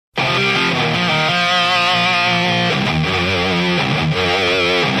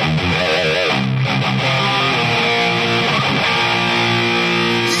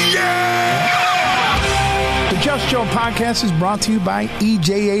podcast is brought to you by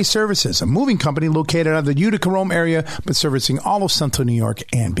EJA Services, a moving company located out of the Utica-Rome area, but servicing all of Central New York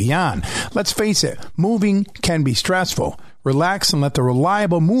and beyond. Let's face it, moving can be stressful. Relax and let the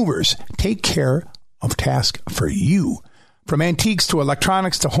reliable movers take care of tasks for you. From antiques to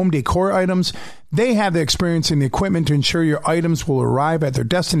electronics to home decor items, they have the experience and the equipment to ensure your items will arrive at their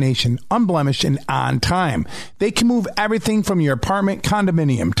destination unblemished and on time. They can move everything from your apartment,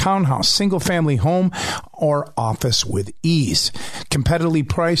 condominium, townhouse, single-family home, or office with ease. Competitively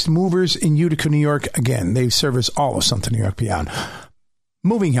priced movers in Utica, New York. Again, they service all of Central New York beyond.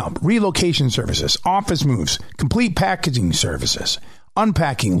 Moving help, relocation services, office moves, complete packaging services,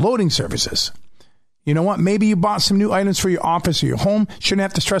 unpacking, loading services. You know what? Maybe you bought some new items for your office or your home. Shouldn't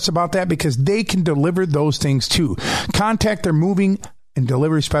have to stress about that because they can deliver those things too. Contact their moving and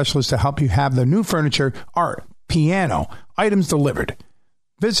delivery specialist to help you have the new furniture, art, piano, items delivered.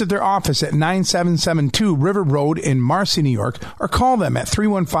 Visit their office at 9772 River Road in Marcy, New York, or call them at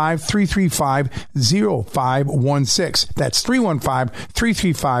 315-335-0516. That's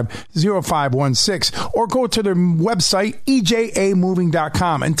 315-335-0516. Or go to their website,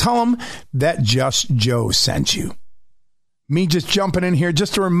 ejamoving.com, and tell them that Just Joe sent you. Me just jumping in here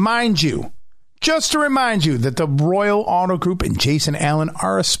just to remind you that the Royal Auto Group and Jason Allen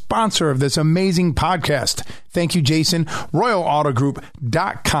are a sponsor of this amazing podcast. Thank you, Jason.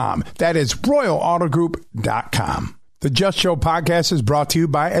 RoyalAutoGroup.com. That is RoyalAutoGroup.com. The Just Show podcast is brought to you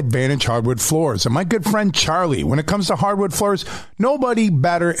by Advantage Hardwood Floors. And my good friend Charlie, when it comes to hardwood floors, nobody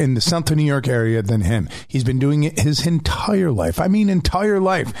better in the Central New York area than him. He's been doing it his entire life. I mean, entire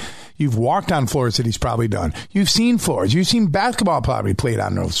life. You've walked on floors that he's probably done. You've seen floors. You've seen basketball probably played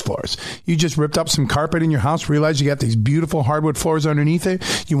on those floors. You just ripped up some carpet in your house, realized you got these beautiful hardwood floors underneath it.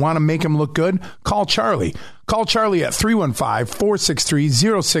 You want to make them look good? Call Charlie. Call Charlie at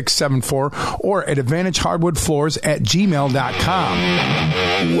 315-463-0674 or at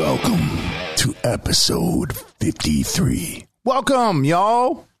AdvantageHardwoodFloors@gmail.com. Welcome to episode 53. Welcome,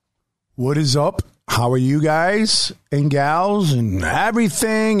 y'all. What is up? How are you guys and gals and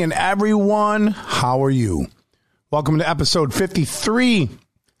everything and everyone? How are you? Welcome to episode 53.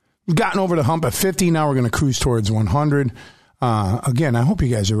 We've gotten over the hump at 50. Now we're going to cruise towards 100. Again, I hope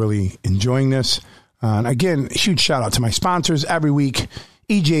you guys are really enjoying this. And again, huge shout out to my sponsors every week.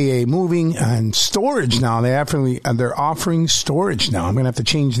 EJA Moving and Storage now. They're offering storage now. I'm going to have to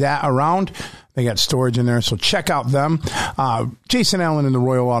change that around. They got storage in there, so check out them. Jason Allen in the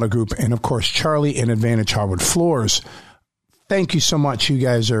Royal Auto Group, and of course, Charlie in Advantage Hardwood Floors. Thank you so much. You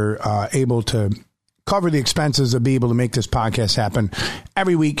guys are able to cover the expenses of being able to make this podcast happen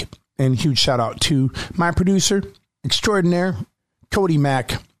every week. And huge shout out to my producer extraordinaire, Cody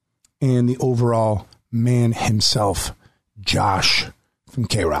Mack, and the overall man himself, Josh from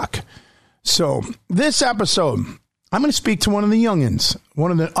K-Rock. So this episode, I'm going to speak to one of the youngins,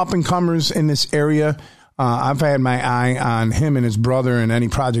 one of the up-and-comers in this area. I've had my eye on him and his brother and any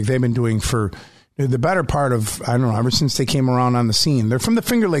project they've been doing for the better part of, I don't know, ever since they came around on the scene. They're from the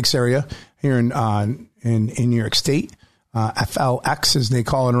Finger Lakes area here in New York State, FLX as they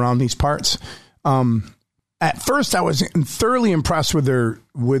call it around these parts. At first, I was thoroughly impressed with their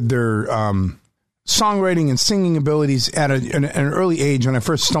songwriting and singing abilities at an early age when I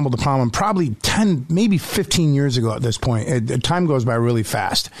first stumbled upon them, probably 10, maybe 15 years ago at this point. Time goes by really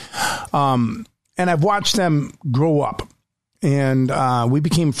fast. And I've watched them grow up. And we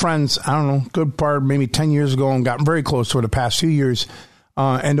became friends, I don't know, good part, maybe 10 years ago, and got very close over the past few years.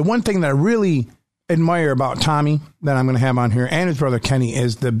 And the one thing that I really admire about Tommy that I'm going to have on here and his brother Kenny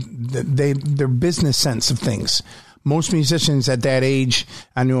is their business sense of things. Most musicians at that age,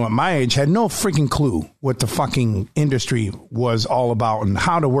 I knew at my age, had no freaking clue what the fucking industry was all about and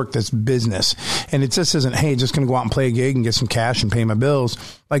how to work this business. And it just isn't, hey, just going to go out and play a gig and get some cash and pay my bills.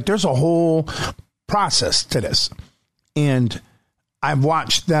 Like, there's a whole process to this. And I've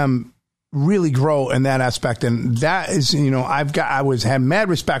watched them really grow in that aspect. And that is, I had mad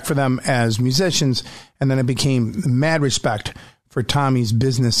respect for them as musicians. And then I became mad respect for Tommy's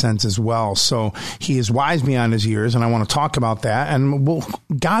business sense as well. So he is wise beyond his years, and I want to talk about that. And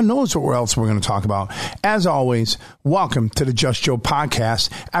God knows what else we're going to talk about. As always, welcome to the Just Joe podcast.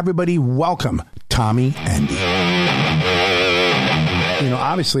 Everybody, welcome Tommy Endy.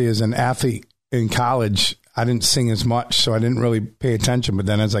 Obviously, as an athlete in college, I didn't sing as much, so I didn't really pay attention. But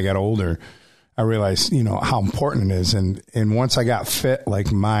then as I got older, I realized, how important it is. And once I got fit,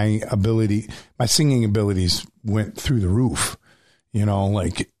 like my singing abilities went through the roof.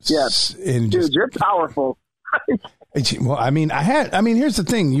 Yes, dude, you're powerful. Well, here's the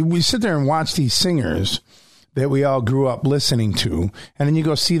thing. We sit there and watch these singers that we all grew up listening to. And then you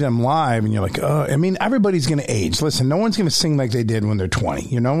go see them live and you're like, oh, I mean, everybody's going to age. Listen, no one's going to sing like they did when they're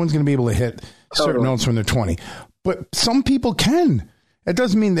 20. No one's going to be able to hit certain notes when they're 20. But some people can. It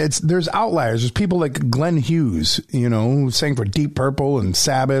doesn't mean that there's outliers. There's people like Glenn Hughes, who sang for Deep Purple and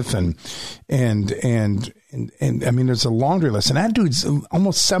Sabbath and I mean, there's a laundry list. And that dude's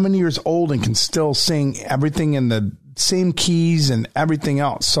almost 70 years old and can still sing everything in the same keys and everything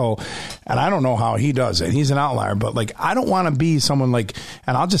else. So, and I don't know how he does it. He's an outlier, but like, I don't want to be someone like,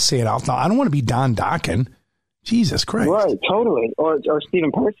 and I'll just say it out loud, I don't want to be Don Dokken. Jesus Christ. Right, totally. Or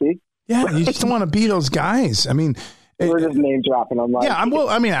Stephen Percy. Yeah, you just don't want to be those guys. I mean, we're just name dropping them. Like, yeah, I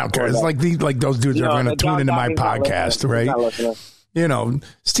don't care. It's like those dudes are going to tune into my podcast, right?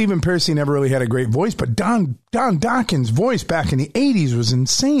 Stephen Percy never really had a great voice, but Don Dokken's voice back in the 80s was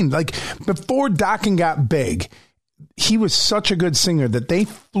insane. Like, before Dokken got big, he was such a good singer that they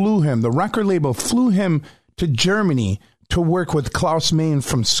flew him, the record label flew him to Germany to work with Klaus Meine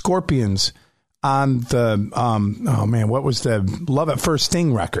from Scorpions on the, what was the Love at First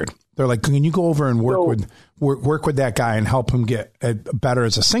Sting record? They're like, can you go over and work with that guy and help him get better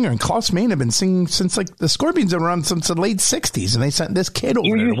as a singer? And Klaus Meine had been singing since like the Scorpions have run since the late 60s, and they sent this kid over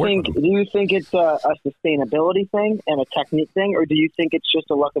there to work with him. Do you think it's a sustainability thing and a technique thing, or do you think it's just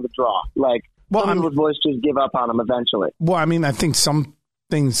a luck of the draw? Like, some people's voice just give up on them eventually. Well, I mean, I think some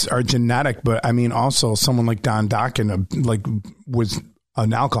things are genetic, but I mean, also someone like Don Dokken was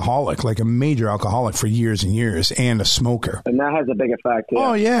an alcoholic, like a major alcoholic for years and years, and a smoker. And that has a big effect. Yeah.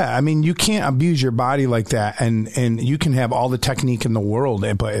 Oh, yeah. I mean, you can't abuse your body like that. And you can have all the technique in the world,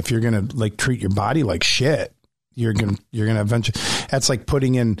 but if you're going to like treat your body like shit, you're going to eventually, that's like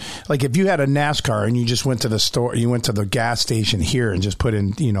putting in, like if you had a NASCAR and you just went to the store, you went to the gas station here and just put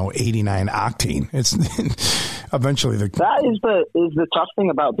in, 89 octane. It's eventually that is the tough thing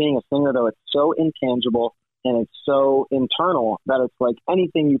about being a singer, though. It's so intangible and it's so internal that it's like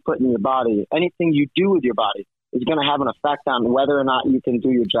anything you put in your body, anything you do with your body is going to have an effect on whether or not you can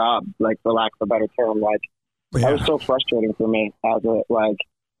do your job, like, for lack of a better term. Like, yeah. That was so frustrating for me as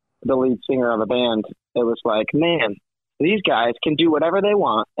the lead singer of a band. It was like, man, these guys can do whatever they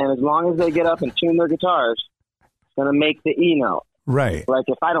want, and as long as they get up and tune their guitars, it's going to make the E note. Right. Like,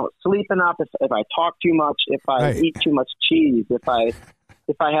 if I don't sleep enough, if I talk too much, if I eat too much cheese, if I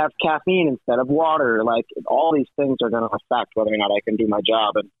have caffeine instead of water, like, all these things are going to affect whether or not I can do my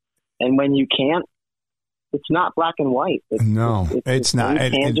job. And when you can't, it's not black and white. It's not. It's a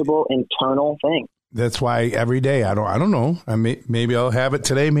tangible, internal thing. That's why every day, I don't know. Maybe I'll have it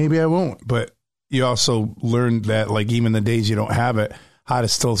today, maybe I won't. But you also learn that, like, even the days you don't have it, how to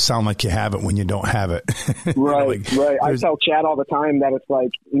still sound like you have it when you don't have it. Right. I tell Chad all the time that it's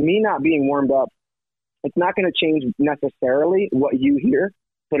like, me not being warmed up, it's not going to change necessarily what you hear,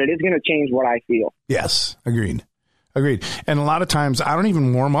 but it is going to change what I feel. Yes, agreed. And a lot of times I don't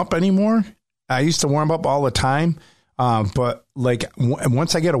even warm up anymore. I used to warm up all the time. But like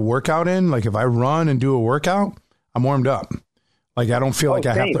once I get a workout in, like if I run and do a workout, I'm warmed up. Like I don't feel I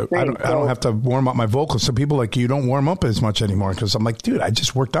don't have to warm up my vocals. So people like, you don't warm up as much anymore. Cause I'm like, dude, I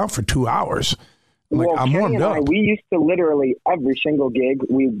just worked out for 2 hours. I'm warmed up. We used to literally every single gig,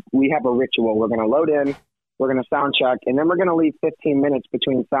 we have a ritual. We're going to load in, we're going to sound check, and then we're going to leave 15 minutes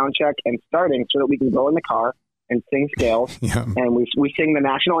between sound check and starting so that we can go in the car and sing scales. Yeah. And we sing the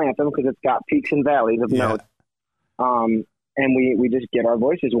national anthem because it's got peaks and valleys of notes. And we just get our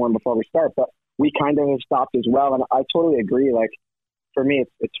voices warm before we start, but we kind of have stopped as well. And I totally agree. Like for me,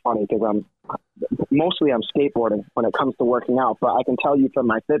 it's funny because I'm skateboarding when it comes to working out, but I can tell you from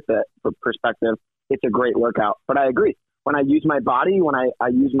my Fitbit perspective, it's a great workout. But I agree. When I use my body, when I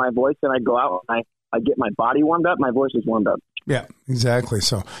use my voice and I go out and I get my body warmed up, my voice is warmed up. Yeah, exactly.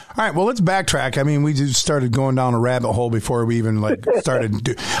 So, all right, well, let's backtrack. I mean, we just started going down a rabbit hole before we even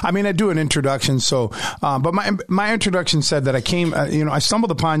started. I do an introduction. So, but my introduction said that I came, I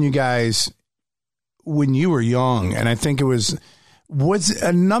stumbled upon you guys when you were young, and I think it was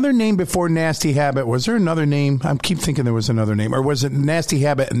another name before Nasty Habit. Was there another name? I keep thinking there was another name, or was it Nasty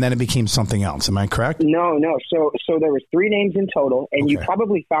Habit and then it became something else? Am I correct? No. So there was 3 names in total, and you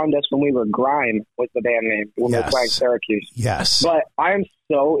probably found us when we were Grime was the band name when we were playing Syracuse. Yes. But I am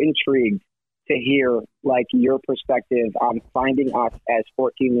so intrigued to hear like your perspective on finding us as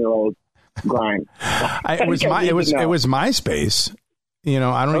 14-year-old Grime. It was MySpace.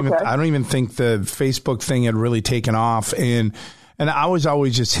 I don't even think the Facebook thing had really taken off, and I was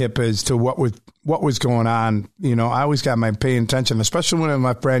always just hip as to what was going on. I always got my paying attention, especially when I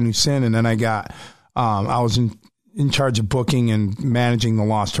left Brand New Sin. And then I was in charge of booking and managing the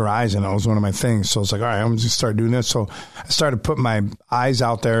Lost Horizon. That was one of my things. So I was like, all right, I'm just start doing this. So I started putting my eyes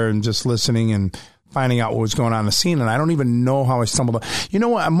out there and just listening and finding out what was going on in the scene. And I don't even know how I stumbled. You know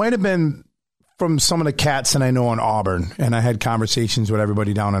what? I might have been from some of the cats that I know in Auburn, and I had conversations with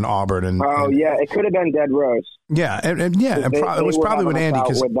everybody down in Auburn. And it could have been Dead Rose. Yeah, it was probably with Andy,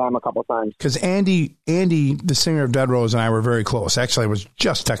 with them a couple times. Because Andy, the singer of Dead Rose, and I were very close. Actually, I was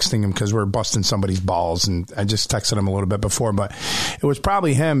just texting him because we're busting somebody's balls, and I just texted him a little bit before, but it was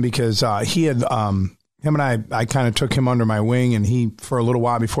probably him because he had him and I kind of took him under my wing, and he, for a little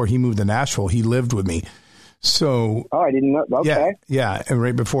while before he moved to Nashville, he lived with me. So, I didn't know. Okay. Yeah. And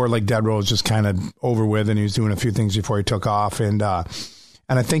right before Dead Rose just kind of over with, and he was doing a few things before he took off. And I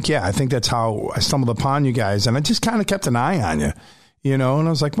think that's how I stumbled upon you guys. And I just kind of kept an eye on you, and I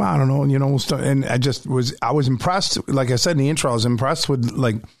was like, well, I don't know, we'll start. And I was impressed. Like I said in the intro, I was impressed with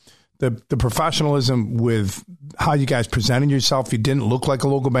the professionalism with how you guys presented yourself. You didn't look like a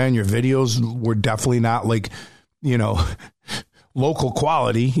local band. Your videos were definitely not local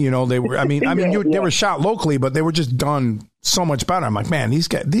quality, they were, they were shot locally, but they were just done so much better. I'm like, man, these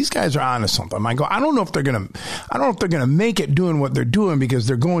guys are onto something. I go, I don't know if they're going to make it doing what they're doing, because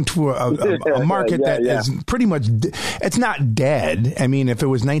they're going to a market that is pretty much, it's not dead. I mean, if it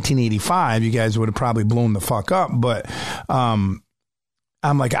was 1985, you guys would have probably blown the fuck up, but, I'm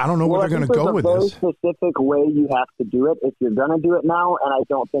like, I don't know where they're going to go with this. There's a very specific way you have to do it if you're going to do it now, and I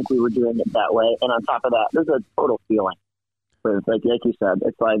don't think we were doing it that way. And on top of that, there's a total feeling. It's like you said,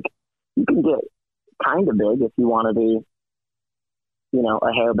 it's like you can get kind of big if you want to be,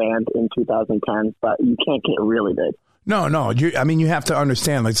 a hair band in 2010, but you can't get really big. No. You have to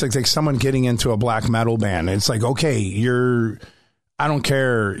understand. It's like someone getting into a black metal band. It's like, okay, I don't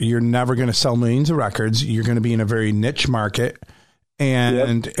care. You're never going to sell millions of records. You're going to be in a very niche market.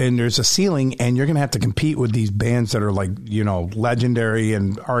 And there's a ceiling, and you're going to have to compete with these bands that are legendary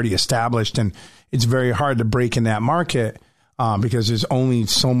and already established. And it's very hard to break in that market. Because there's only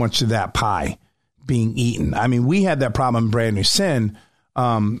so much of that pie being eaten. I mean, we had that problem in Brand New Sin.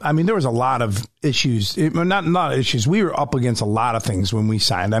 There was a lot of issues. Not a lot of issues. We were up against a lot of things when we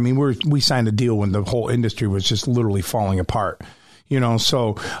signed. I mean, we signed a deal when the whole industry was just literally falling apart.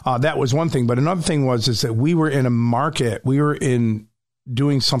 So that was one thing. But another thing is that we were in a market. We were in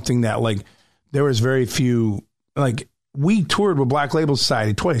doing something that there was very few we toured with Black Label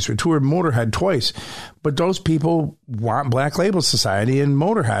Society twice. We toured Motorhead twice, but those people want Black Label Society and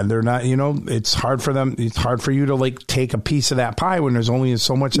Motorhead. They're not, it's hard for them. It's hard for you to take a piece of that pie when there's only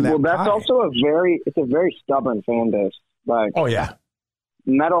so much of that pie. Well, that's also it's a very stubborn fan base. Oh yeah.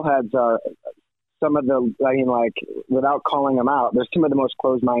 Metalheads are some of without calling them out, they're some of the most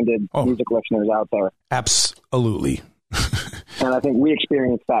closed-minded music listeners out there. Absolutely. And I think we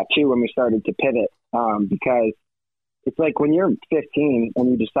experienced that too when we started to pivot, because it's like when you're 15 and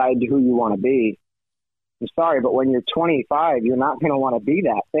you decide who you want to be, I'm sorry, but when you're 25, you're not going to want to be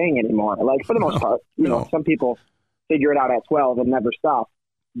that thing anymore. For the most part, some people figure it out at 12 and never stop.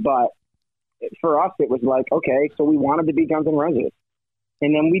 But for us, it was like, okay, so we wanted to be Guns N' Roses.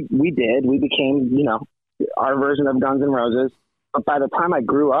 And then we did. We became, our version of Guns N' Roses. But by the time I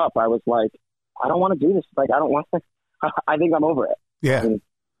grew up, I was like, I don't want to do this. I don't want to. I think I'm over it. Yeah. And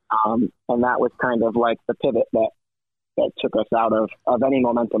that was kind of the pivot that took us out of any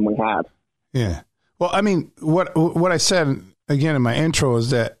momentum we had. Yeah. Well, what I said again in my intro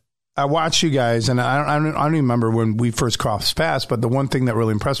is that I watched you guys, and I don't remember when we first crossed paths, but the one thing that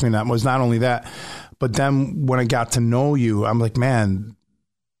really impressed me in that was not only that, but then when I got to know you, I'm like, man,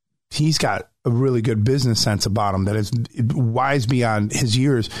 he's got a really good business sense about him that is wise beyond his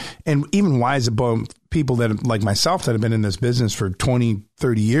years, and even wise about people that like myself that have been in this business for 20,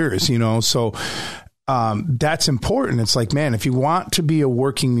 30 years, so that's important. It's like, man, if you want to be a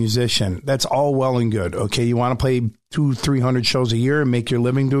working musician, that's all well and good. Okay. You want to play 200-300 shows a year and make your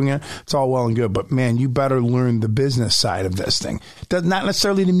living doing it. It's all well and good, but man, you better learn the business side of this thing. Not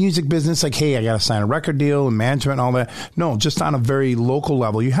necessarily the music business. Like, hey, I got to sign a record deal and management and all that. No, just on a very local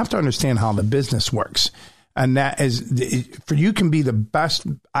level, you have to understand how the business works. And that is for you can be the best.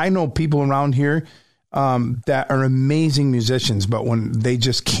 I know people around here that are amazing musicians, but when they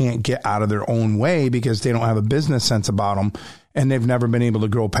just can't get out of their own way because they don't have a business sense about them, and they've never been able to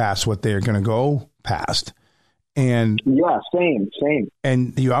grow past what they're going to go past. And yeah, same.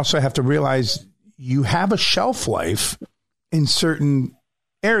 And you also have to realize you have a shelf life in certain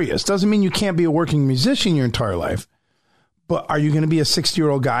areas. Doesn't mean you can't be a working musician your entire life, but are you going to be a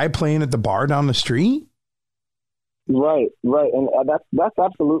 60-year-old guy playing at the bar down the street? Right. And that's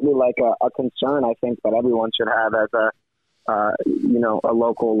absolutely a concern I think that everyone should have as a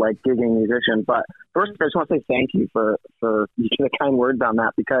local gigging musician. But first, I just want to say thank you for the kind words on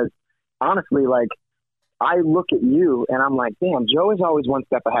that, because honestly, I look at you and I'm like, damn, Joe is always one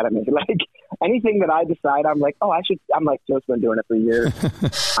step ahead of me. anything that I decide, I'm like, I'm like, Joe's been doing it for years,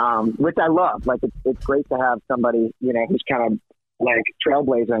 which I love. Like, it's great to have somebody, you know, who's kind of like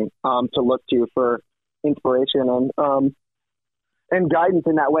trailblazing to look to for inspiration and guidance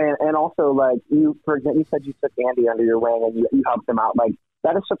in that way. And also, like, you, for example, you said you took Andy under your wing and you helped him out. Like,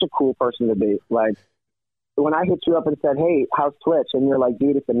 that is such a cool person to be. Like, when I hit you up and said, hey, how's Twitch? And you're like,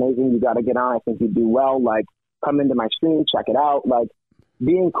 dude, it's amazing. You got to get on. I think you do well. Like, come into my stream, check it out. Like,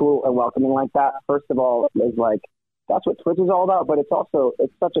 being cool and welcoming like that, first of all, is like, that's what Twitch is all about. But it's also,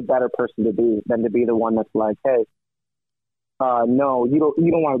 it's such a better person to be than to be the one that's like, hey, no, you don't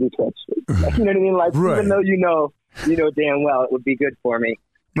want to do Twitch. You know what I mean? Like, right. Even though you know damn well it would be good for me.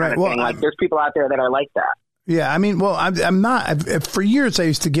 Right. Well, like, there's people out there that are like that. Yeah. I mean, well, I'm not. For years, I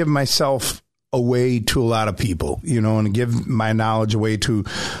used to give myself away to a lot of people, you know, and give my knowledge away to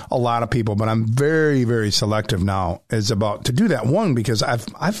a lot of people. But I'm very, very selective now as about to do that. One, because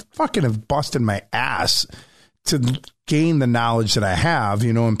I've fucking have busted my ass to gain the knowledge that I have,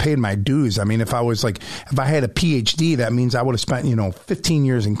 you know, and paid my dues. I mean, if I had a PhD, that means I would have spent, you know, 15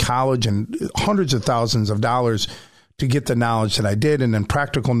 years in college and hundreds of thousands of dollars to get the knowledge that I did, and then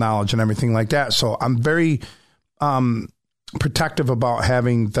practical knowledge and everything like that. So I'm very, protective about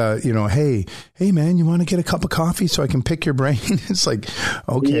having the, you know, hey man, you want to get a cup of coffee so I can pick your brain? It's like,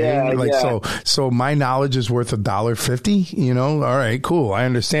 okay. So my knowledge is worth $1.50, you know? All right, cool. I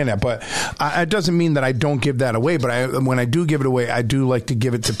understand that. But it doesn't mean that I don't give that away. But when I do give it away, I do like to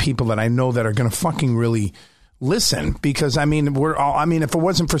give it to people that I know that are going to fucking really listen, because I mean, if it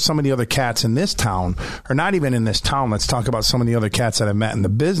wasn't for some of the other cats in this town, or not even in this town, let's talk about some of the other cats that I've met in the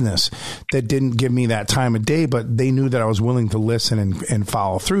business that didn't give me that time of day, but they knew that I was willing to listen and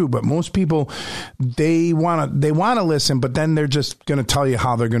follow through. But most people, they want to listen, but then they're just going to tell you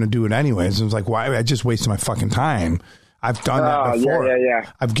how they're going to do it anyways. And it's like, why? I just wasted my fucking time. I've done that before. Yeah.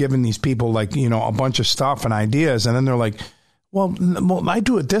 I've given these people, like, you know, a bunch of stuff and ideas, and then they're like, well, I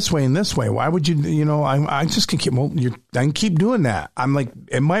do it this way and this way. Why would you, you know, I just can keep, I can keep doing that. I'm like,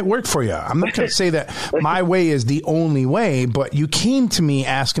 it might work for you. I'm not going to say that my way is the only way, but you came to me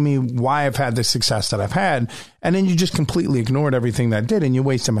asking me why I've had the success that I've had. And then you just completely ignored everything that I did, and you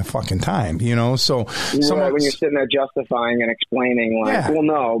wasted my fucking time, you know? So when you're sitting there justifying and explaining, like, well,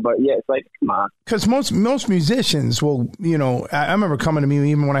 no, but yeah, it's like, come on. Because most musicians will, you know, I remember coming to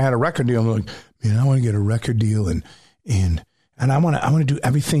me even when I had a record deal, I'm like, man, I want to get a record deal and I want to do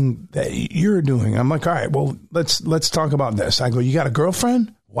everything that you're doing. I'm like, all right, well, let's talk about this. I go, you got a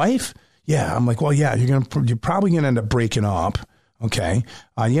girlfriend, wife? Yeah. I'm like, well, yeah, you're probably going to end up breaking up. Okay.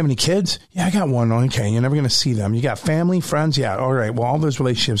 You have any kids? Yeah, I got one. Okay. You're never going to see them. You got family, friends? Yeah. All right. Well, all those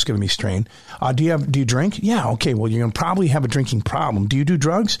relationships going to be strained. Do you drink? Yeah. Okay. Well, you're going to probably have a drinking problem. Do you do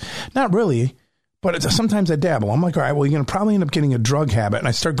drugs? Not really. But sometimes I dabble. I'm like, all right, well, you're going to probably end up getting a drug habit. And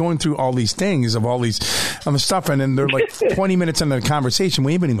I start going through all these things of all these stuff. And then they're like 20 minutes into the conversation.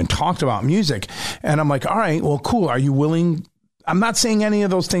 We haven't even talked about music. And I'm like, all right, well, cool. Are you willing? I'm not saying any of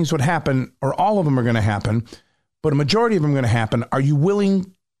those things would happen or all of them are going to happen, but a majority of them are going to happen. Are you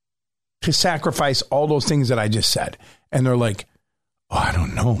willing to sacrifice all those things that I just said? And they're like, oh, I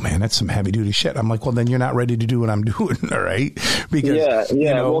don't know, man. That's some heavy duty shit. I'm like, well, then you're not ready to do what I'm doing. All right. Because, yeah.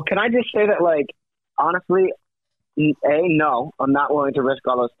 You know, well, can I just say that, like, honestly, A, no, I'm not willing to risk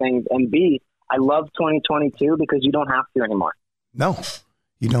all those things. And B, I love 2022 because you don't have to anymore. No,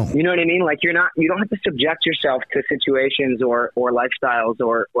 you don't. You know what I mean? Like, you don't have to subject yourself to situations or lifestyles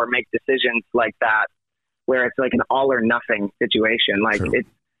or make decisions like that where it's like an all or nothing situation. Like, True. It's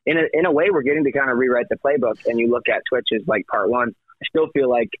in a way we're getting to kind of rewrite the playbook. And you look at Twitch as like part one. I still feel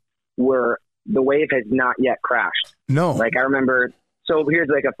like the wave has not yet crashed. No. Like, I remember, so here's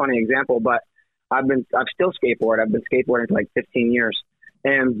like a funny example, but I've still skateboarded. I've been skateboarding for like 15 years.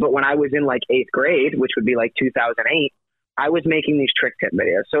 But when I was in like 8th grade, which would be like 2008, I was making these trick tip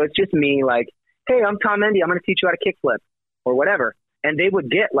videos. So it's just me like, hey, I'm Tom Endy. I'm going to teach you how to kickflip or whatever. And they would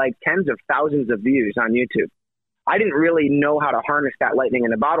get like tens of thousands of views on YouTube. I didn't really know how to harness that lightning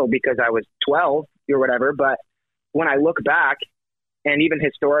in the bottle because I was 12 or whatever. But when I look back, and even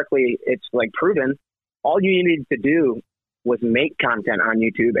historically, it's like proven, all you needed to do was make content on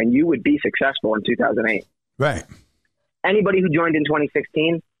YouTube and you would be successful in 2008. Right. Anybody who joined in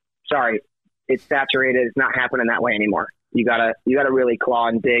 2016, sorry, it's saturated. It's not happening that way anymore. You gotta really claw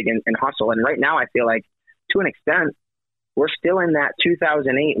and dig and hustle. And right now I feel like to an extent, we're still in that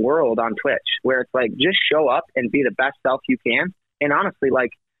 2008 world on Twitch where it's like, just show up and be the best self you can. And honestly, like,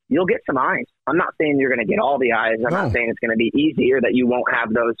 you'll get some eyes. I'm not saying you're going to get all the eyes. I'm not saying it's going to be easy or that you won't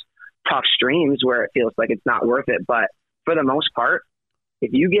have those tough streams where it feels like it's not worth it. But for the most part,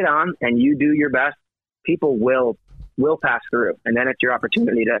 if you get on and you do your best, people will pass through. And then it's your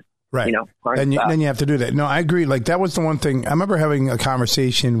opportunity to Right. You know, then you have to do that. No, I agree. Like that was the one thing. I remember having a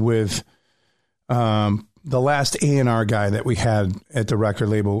conversation with the last A&R guy that we had at the record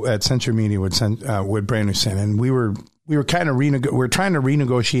label at Century Media with Brand New Sin, and we were kind of we're trying to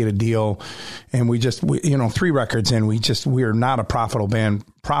renegotiate a deal, and we 3 records in, we're not a profitable band,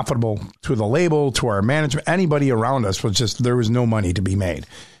 profitable to the label, to our management, anybody around us there was no money to be made.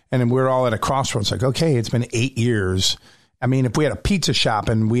 And then we're all at a crossroads, like, okay, it's been 8 years. I mean, if we had a pizza shop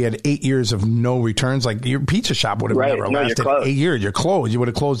and we had 8 years of no returns, like your pizza shop would have never lasted 8 years. You're closed. You would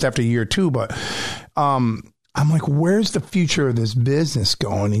have closed after year 2. But I'm like, where's the future of this business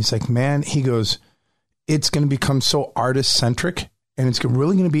going? He's like, man, he goes, it's going to become so artist centric, and it's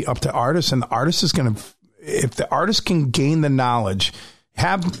really going to be up to artists. And the artist is going to, if the artist can gain the knowledge,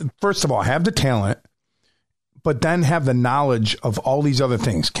 first of all, have the talent, but then have the knowledge of all these other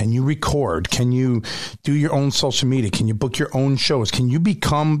things. Can you record? Can you do your own social media? Can you book your own shows? Can you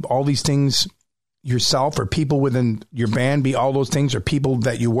become all these things yourself, or people within your band be all those things, or people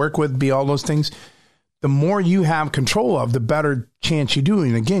that you work with be all those things? The more you have control of, the better chance you do.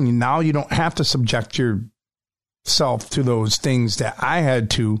 And again, now you don't have to subject yourself to those things that I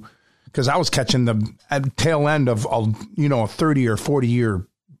had to, because I was catching the tail end of a 30 or 40 year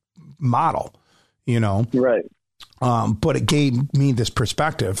model. Right. But it gave me this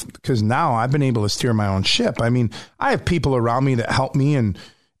perspective, because now I've been able to steer my own ship. I mean, I have people around me that help me,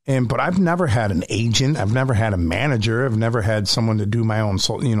 but I've never had an agent. I've never had a manager. I've never had someone to do my own,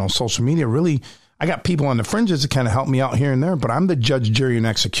 social media. Really, I got people on the fringes that kind of help me out here and there, but I'm the judge, jury, and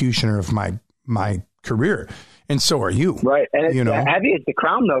executioner of my career. And so are you. Right. And it's heavy as the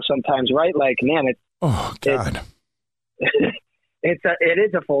crown though sometimes, right? Like, man, oh God. It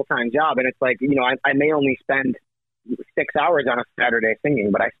is a full-time job, and it's like, I may only spend 6 hours on a Saturday singing,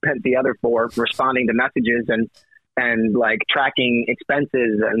 but I spent the other 4 responding to messages and like tracking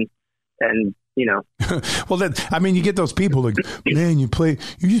expenses and Well, you get those people like, man, you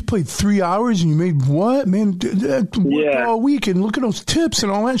just played 3 hours and you made what, man? All week, and look at those tips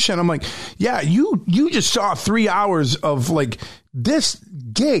and all that shit. I'm like, yeah, you just saw 3 hours of like this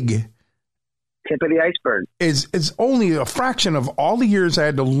gig. Tip of the iceberg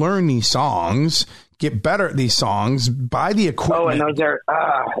Oh, and those are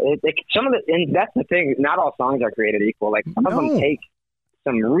some of and that's the thing. Not all songs are created equal. Like some of them take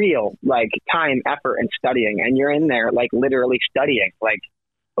some real like time, effort, and studying, and you're in there like literally studying. Like,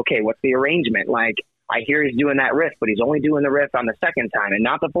 okay, what's the arrangement? Like, I hear he's doing that riff, but he's only doing the riff on the second time and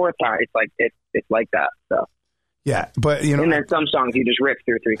not the fourth time. It's like it's like that. So. Yeah, but and then some songs you just rip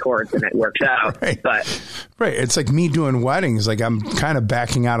through 3 chords and it works out. Right. But it's like me doing weddings. Like I'm kind of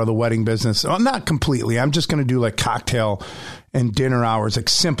backing out of the wedding business. Well, not completely. I'm just going to do like cocktail and dinner hours, like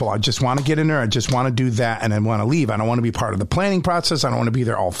simple. I just want to get in there. I just want to do that, and I want to leave. I don't want to be part of the planning process. I don't want to be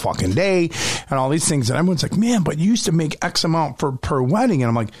there all fucking day and all these things. And everyone's like, man, but you used to make X amount per wedding, and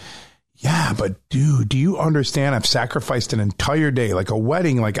I'm like, yeah, but dude, do you understand? I've sacrificed an entire day, like a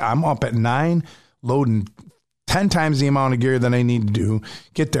wedding. Like I'm up at 9 loading 10 times the amount of gear that I need to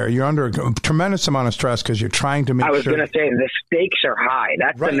get there. You're under a tremendous amount of stress because you're trying to make sure. I was going to say the stakes are high.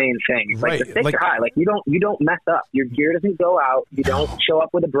 That's the main thing. Like the stakes are high. Like you don't mess up. Your gear doesn't go out. You don't show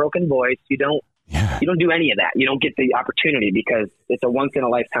up with a broken voice. You don't do any of that. You don't get the opportunity because it's a once in a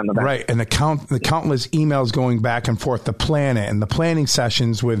lifetime event. Right. And the countless emails going back and forth, the plan it and the planning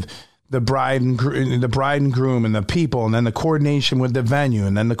sessions with the bride and groom and the people, and then the coordination with the venue,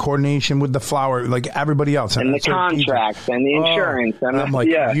 and then the coordination with the flower, like everybody else, and the contracts and the insurance. And I'm like,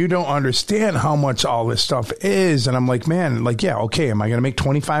 you don't understand how much all this stuff is. And I'm like, man, like, yeah, okay, am I going to make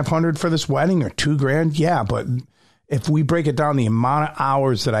 $2,500 for this wedding or $2,000? Yeah, but if we break it down, the amount of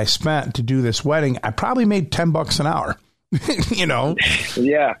hours that I spent to do this wedding, I probably made $10 an hour.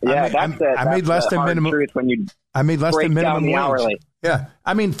 Yeah. I made less than minimum. I made less than minimum wage. Hourly. Yeah.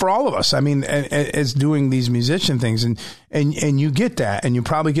 I mean, for all of us, I mean, as doing these musician things and you get that, and you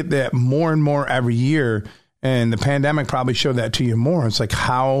probably get that more and more every year. And the pandemic probably showed that to you more. It's like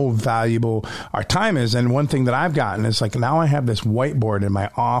how valuable our time is. And one thing that I've gotten is like, now I have this whiteboard in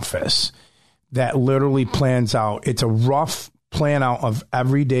my office that literally plans out. It's a rough plan out of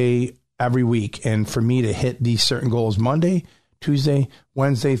every day, every week. And for me to hit these certain goals, Monday, Tuesday,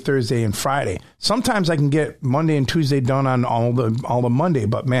 Wednesday, Thursday, and Friday. Sometimes I can get Monday and Tuesday done on all the Monday,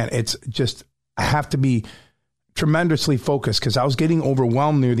 but man, it's just, I have to be tremendously focused because I was getting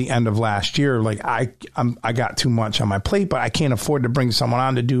overwhelmed near the end of last year. Like I got too much on my plate, but I can't afford to bring someone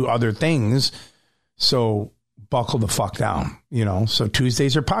on to do other things. So buckle the fuck down, So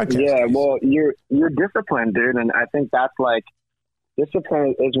Tuesdays are podcasts. Yeah, well, you're disciplined, dude, and I think that's like,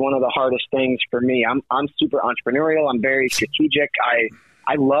 discipline is one of the hardest things for me. I'm super entrepreneurial. I'm very strategic.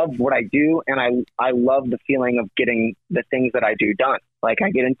 I love what I do, and I love the feeling of getting the things that I do done. Like,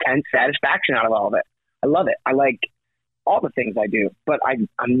 I get intense satisfaction out of all of it. I love it. I like all the things I do, but I'm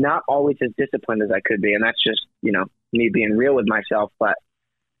not always as disciplined as I could be, and that's just, you know, me being real with myself. But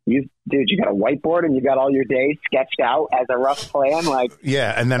you got a whiteboard and you got all your days sketched out as a rough plan. Like,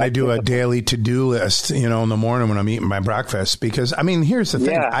 yeah. And then I do a daily to-do list, you know, in the morning when I'm eating my breakfast, because I mean, here's the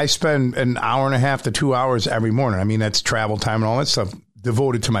thing. Yeah. I spend an hour and a half to 2 hours every morning. I mean, that's travel time and all that stuff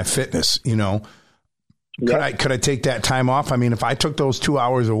devoted to my fitness, you know. Could I take that time off? I mean, if I took those 2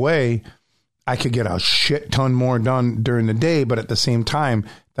 hours away, I could get a shit ton more done during the day, but at the same time,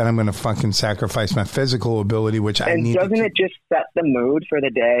 then I'm going to fucking sacrifice my physical ability, which I need. And doesn't it just set the mood for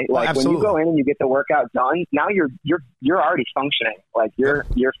the day? Like, when you go in and you get the workout done, now you're already functioning. Like, you're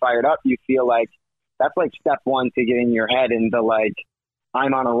fired up. You feel like that's like step one to get in your head into like,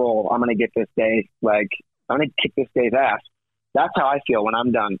 I'm on a roll. I'm going to get this day. Like, I'm going to kick this day's ass. That's how I feel when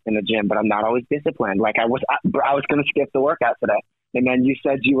I'm done in the gym, but I'm not always disciplined. Like, I was going to skip the workout today. And then you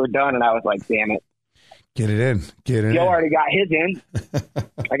said you were done, and I was like, damn it. Get it in. Joe already got his in.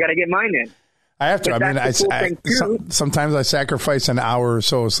 I got to get mine in. I have to. But I mean, sometimes I sacrifice an hour or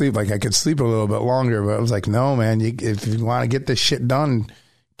so of sleep. Like, I could sleep a little bit longer, but I was like, no, man, if you want to get this shit done,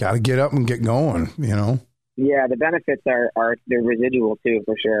 got to get up and get going, you know? Yeah, the benefits are they're residual, too,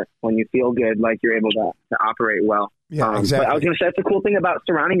 for sure. When you feel good, like, you're able to operate well. Yeah, exactly. But I was going to say, it's a cool thing about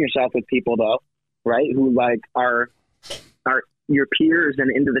surrounding yourself with people, though, right, who, like, are your peers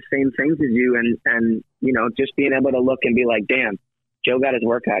and into the same things as you, and you know, just being able to look and be like, damn, Joe got his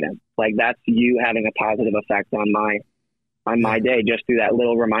workout in. Like, that's you having a positive effect on my day, just through that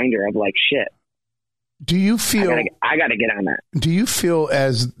little reminder of like, shit. Do you feel I got to get on that? Do you feel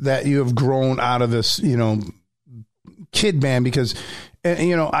as that you have grown out of this, you know, kid band? Because,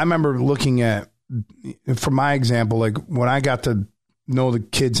 you know, I remember looking at, for my example, like when I got to know the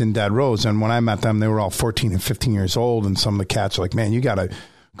kids in Dead Rose, and when I met them, they were all 14 and 15 years old, and some of the cats were like, man, you got to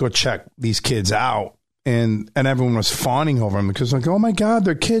go check these kids out, and everyone was fawning over them because like, oh my God,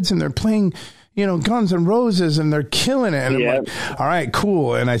 they're kids and they're playing, you know, Guns N' Roses and they're killing it, and I'm like, all right,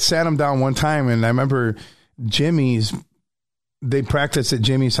 cool. And I sat them down one time, and I remember they practiced at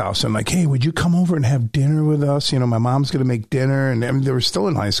Jimmy's house. I'm like, hey, would you come over and have dinner with us? You know, my mom's going to make dinner, and they were still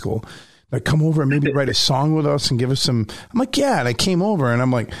in high school. Like, come over and maybe write a song with us and give us some. I'm like, yeah. And I came over, and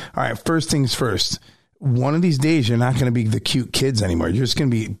I'm like, all right, first things first. One of these days, you're not going to be the cute kids anymore. You're going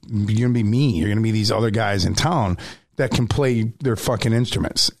to be me. You're going to be these other guys in town that can play their fucking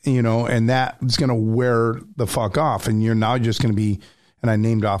instruments, you know, and that's going to wear the fuck off. And you're now just going to be, and I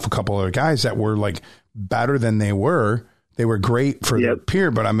named off a couple other guys that were like better than they were. They were great for their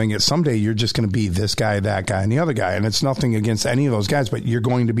peer, but I mean, someday you're just going to be this guy, that guy, and the other guy. And it's nothing against any of those guys, but you're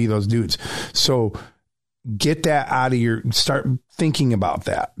going to be those dudes. So get that out of start thinking about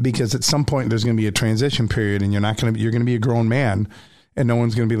that, because at some point there's going to be a transition period, and you're going to be a grown man, and no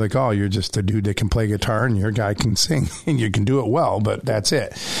one's going to be like, oh, you're just a dude that can play guitar and your guy can sing and you can do it well, but that's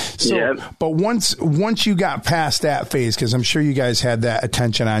it. So, but once you got past that phase, because I'm sure you guys had that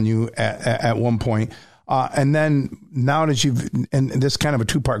attention on you at one point. And then now that and this is kind of a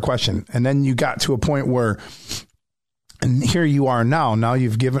two-part question, and then you got to a point where, and here you are now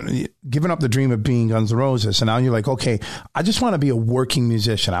you've given up the dream of being Guns N' Roses. And now you're like, okay, I just want to be a working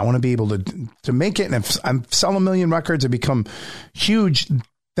musician. I want to be able to make it. And if I'm selling 1 million records and become huge,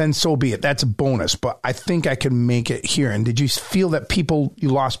 then so be it. That's a bonus. But I think I can make it here. And did you feel that you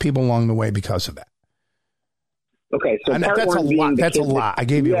lost people along the way because of that? Okay, so part that's one a lot. That's a lot. I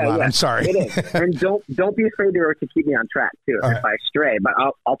gave you a lot. Yeah. I'm sorry. It is. And don't be afraid to keep me on track too if I stray. But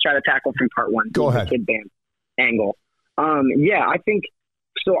I'll try to tackle from part one. Go ahead. The kid band angle. Yeah, I think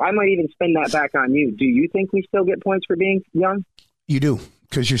so. I might even spin that back on you. Do you think we still get points for being young? You do,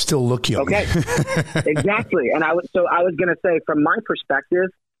 because you still look young. Okay, exactly. And I was going to say, from my perspective,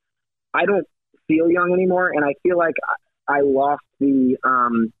 I don't feel young anymore, and I feel like I lost the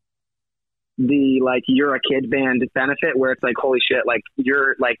like you're a kid band benefit, where it's like, holy shit, like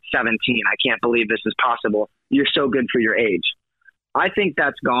you're like 17. I can't believe this is possible. You're so good for your age. I think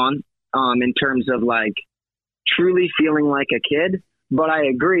that's gone in terms of like truly feeling like a kid. But I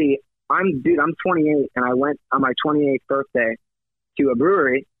agree. I'm 28, and I went on my 28th birthday to a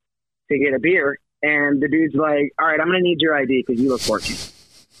brewery to get a beer, and the dude's like, all right, I'm going to need your ID because you look 14.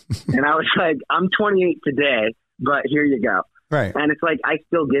 And I was like, I'm 28 today, but here you go. Right. And it's like, I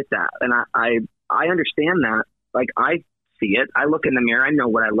still get that. And I understand that. Like, I see it. I look in the mirror. I know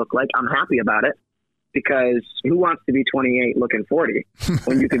what I look like. I'm happy about it, because who wants to be 28 looking 40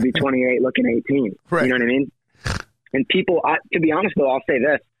 when you could be 28 looking 18? Right. You know what I mean? And people, to be honest though, I'll say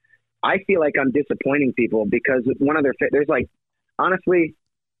this. I feel like I'm disappointing people, because there's like, honestly,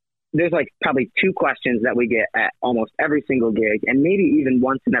 there's like probably 2 questions that we get at almost every single gig, and maybe even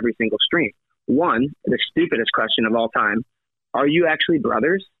once in every single stream. One, the stupidest question of all time: are you actually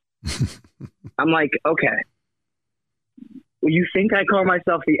brothers? I'm like, okay, well, you think I call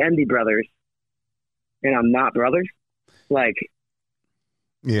myself the Endy Brothers, and I'm not brothers? Like,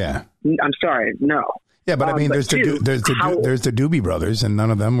 yeah, I'm sorry, no. Yeah, but I mean, there's the Doobie Brothers, and none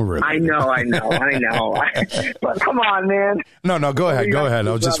of them were related. I know. But come on, man. No, go ahead.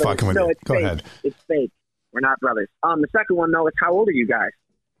 I was just fucking with you. Go ahead. It's fake. We're not brothers. The second one, though, is how old are you guys?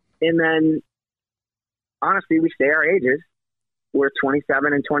 And then, honestly, we say our ages. We're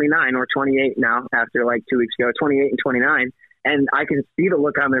 27 and 29, or 28 now after like 2 weeks ago, 28 and 29. And I can see the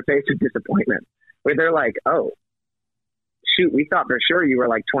look on their face of disappointment where they're like, oh, shoot, we thought for sure you were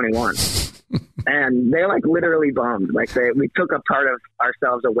like 21. And they're like literally bummed. Like we took a part of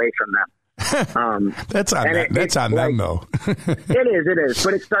ourselves away from them. That's on them. That's on them, though. It is.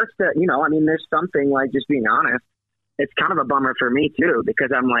 But it starts to, there's something like, just being honest, it's kind of a bummer for me too,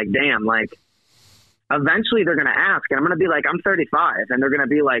 because I'm like, damn, like eventually they're going to ask, and I'm going to be like, I'm 35. And they're going to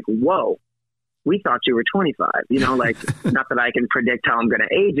be like, whoa, we thought you were 25. Like, not that I can predict how I'm going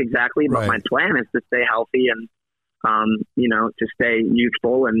to age exactly, but my plan is to stay healthy and, to stay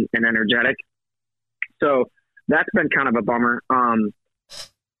youthful and energetic. So that's been kind of a bummer.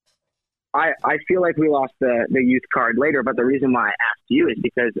 I feel like we lost the youth card later, but the reason why I asked you is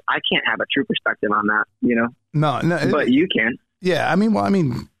because I can't have a true perspective on that, No, but you can. Yeah.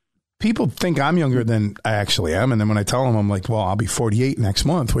 People think I'm younger than I actually am. And then when I tell them, I'm like, well, I'll be 48 next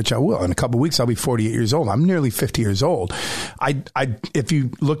month, which I will. In a couple of weeks, I'll be 48 years old. I'm nearly 50 years old. If you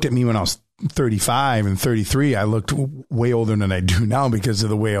looked at me when I was 35 and 33, I looked way older than I do now because of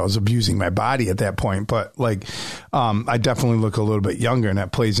the way I was abusing my body at that point. But like, I definitely look a little bit younger, and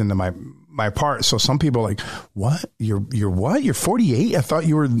that plays into my part. So some people are like, what? You're what? You're 48? I thought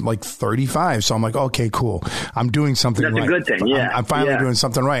you were like 35. So I'm like, okay, cool. I'm doing something right. That's a good thing. Yeah. I'm finally doing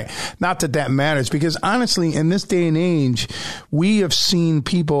something right. Not that matters, because honestly, in this day and age, we have seen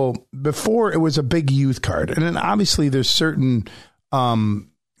people before. It was a big youth card. And then obviously there's certain,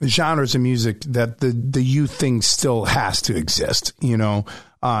 genres of music that the youth thing still has to exist, and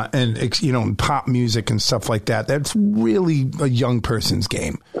pop music and stuff like that. That's really a young person's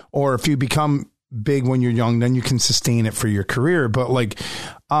game. Or if you become big when you're young, then you can sustain it for your career. But like,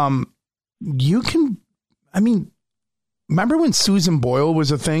 remember when Susan Boyle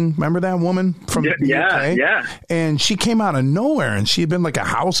was a thing? Remember that woman from the UK? Yeah. And she came out of nowhere, and she had been like a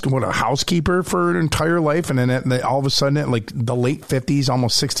housekeeper for her entire life. And then all of a sudden, at like the late 50s,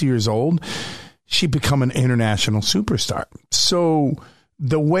 almost 60 years old, she become an international superstar. So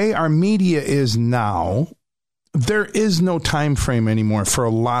the way our media is now, there is no time frame anymore for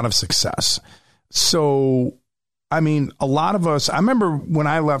a lot of success. So a lot of us, I remember when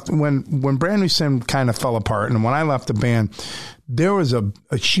I left, when Brand New Sin kind of fell apart, and when I left the band, there was a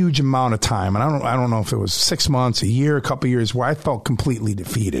huge amount of time. And I don't know if it was 6 months, a year, a couple of years, where I felt completely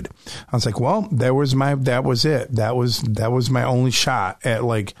defeated. I was like, well, that was it. That was my only shot at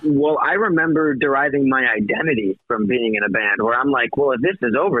like. Well, I remember deriving my identity from being in a band, where I'm like, well, if this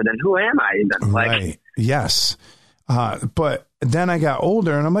is over, then who am I even? Right. Yes. But then I got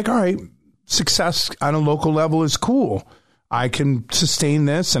older, and I'm like, all right, success on a local level is cool. I can sustain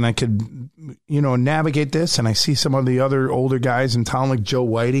this, and I could, navigate this. And I see some of the other older guys in town, like Joe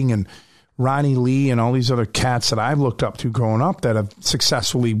Whiting and Ronnie Lee and all these other cats that I've looked up to growing up that have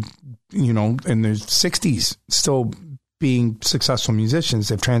successfully, in their 60s, still being successful musicians.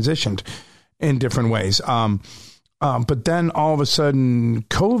 They've transitioned in different ways. But then all of a sudden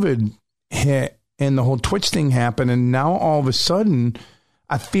COVID hit, and the whole Twitch thing happened. And now all of a sudden,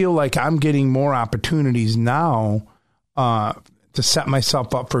 I feel like I'm getting more opportunities now to set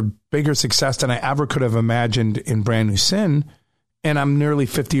myself up for bigger success than I ever could have imagined in Brand New Sin. And I'm nearly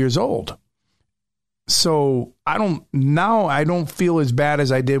 50 years old. So I don't feel as bad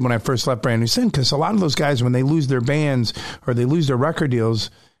as I did when I first left Brand New Sin, because a lot of those guys, when they lose their bands or they lose their record deals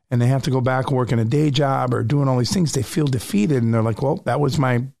and they have to go back and work in a day job or doing all these things, they feel defeated. And they're like, well, that was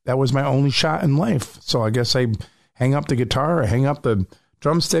my only shot in life. So I guess I hang up the guitar or hang up the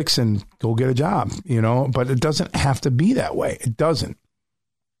drumsticks and go get a job, but it doesn't have to be that way. It doesn't,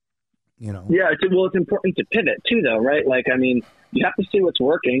 Yeah. It's important to pivot too, though, right? Like, you have to see what's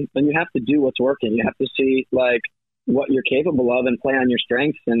working, and you have to do what's working. You have to see like what you're capable of and play on your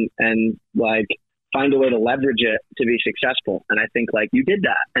strengths and like find a way to leverage it to be successful. And I think like you did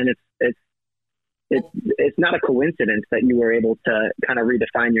that, and it's not a coincidence that you were able to kind of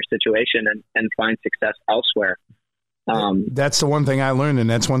redefine your situation and find success elsewhere. That's the one thing I learned. And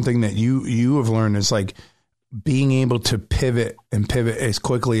that's one thing that you have learned is like, being able to pivot as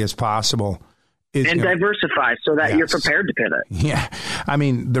quickly as possible. And diversify so that you're prepared to pivot. Yeah. I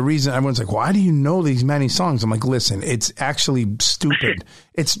mean, the reason everyone's like, why do you know these many songs? I'm like, listen, it's actually stupid.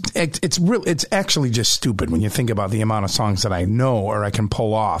 It's actually just stupid when you think about the amount of songs that I know or I can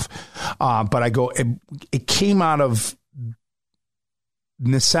pull off. But I go, it came out of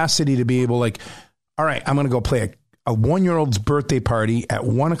necessity to be able, like, all right, I'm going to go play a 1-year-old's birthday party at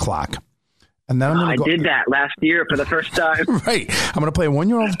 1:00. And then I did that last year for the first time. Right. I'm going to play a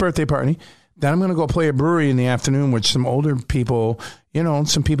 1-year-old's birthday party. Then I'm going to go play a brewery in the afternoon with some older people,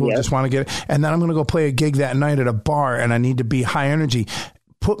 some people who just want to get it. And then I'm going to go play a gig that night at a bar, and I need to be high energy.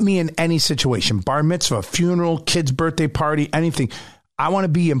 Put me in any situation, bar mitzvah, funeral, kid's birthday party, anything. I want to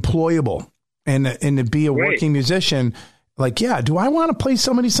be employable and to be a working musician. Like, do I want to play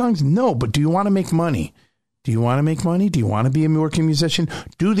so many songs? No, but do you want to make money? Do you want to make money? Do you want to be a working musician?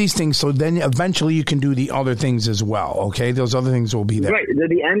 Do these things so then eventually you can do the other things as well. Okay, those other things will be there. Right.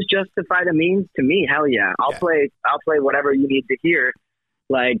 The ends justify the means. To me, hell yeah. I'll play whatever you need to hear.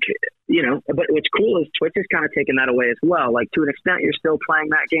 Like, But what's cool is Twitch has kind of taken that away as well. Like, to an extent, you're still playing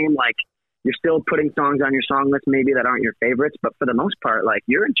that game. Like, you're still putting songs on your song list maybe that aren't your favorites, but for the most part, like,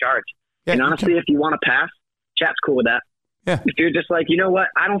 you're in charge. Yeah, and honestly, if you want to pass, chat's cool with that. Yeah. If you're just like, you know what,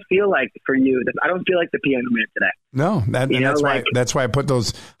 I don't feel like I don't feel like the piano man today. No, that's why I put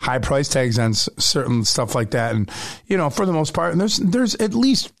those high price tags on certain stuff like that. And, for the most part, and there's at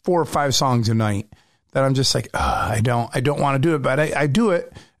least 4 or 5 songs a night that I'm just like, I don't want to do it, but I do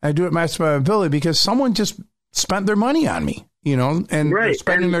it. I do it matched by my ability because someone just spent their money on me, and they're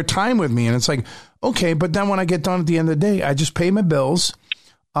spending their time with me. And it's like, okay, but then when I get done at the end of the day, I just pay my bills.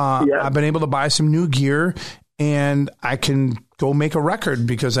 I've been able to buy some new gear. And I can go make a record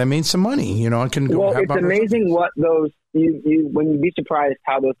because I made some money, I can go. Well, it's amazing what those when you'd be surprised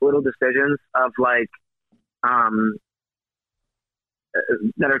how those little decisions of like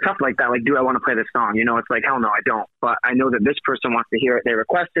that are tough like that. Like, do I want to play this song? It's like, hell no, I don't. But I know that this person wants to hear it. They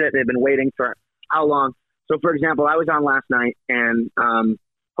requested it. They've been waiting for how long? So, for example, I was on last night, and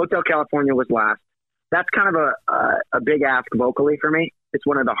Hotel California was last. That's kind of a big ask vocally for me. It's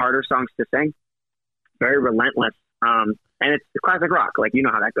one of the harder songs to sing. Very relentless. And it's classic rock. Like, you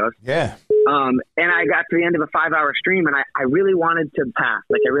know how that goes. Yeah. And I got to the end of a 5-hour stream, and I really wanted to pass.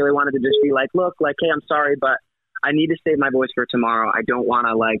 Like, I really wanted to just be like, look, like, hey, I'm sorry, but I need to save my voice for tomorrow. I don't want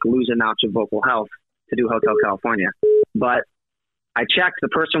to, like, lose a notch of vocal health to do Hotel California. But I checked. The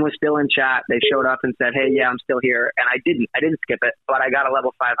person was still in chat. They showed up and said, hey, yeah, I'm still here. And I didn't skip it, but I got a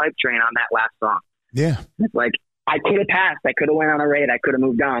level 5 hype train on that last song. Yeah. Like, I could have passed. I could have went on a raid. I could have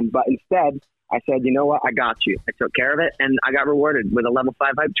moved on. But instead, I said, you know what? I got you. I took care of it, and I got rewarded with a level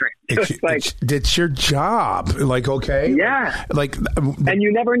 5 hype train. It's your job. Like, okay. Yeah. Like, and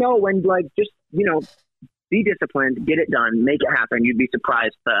you never know when, like, just, be disciplined, get it done, make it happen. You'd be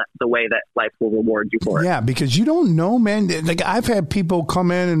surprised the way that life will reward you for it. Yeah, because you don't know, man. Like, I've had people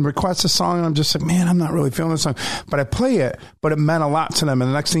come in and request a song, and I'm just like, man, I'm not really feeling this song. But I play it, but it meant a lot to them.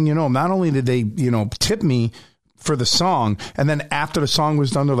 And the next thing you know, not only did they, tip me for the song, and then after the song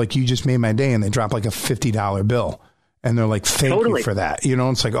was done, they're like, you just made my day, and they drop like a $50 bill, and they're like, thank you for that.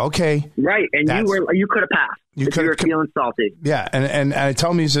 It's like, okay, right. And you could have passed. You were feeling salty. Yeah, and I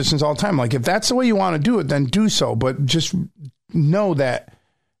tell musicians all the time, like, if that's the way you want to do it, then do so, but just know that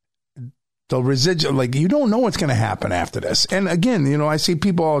the residual, like, you don't know what's going to happen after this. And again, I see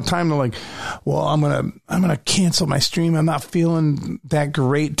people all the time, they're like, well, I'm gonna cancel my stream, I'm not feeling that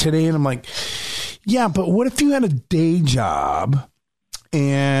great today. And I'm like, yeah, but what if you had a day job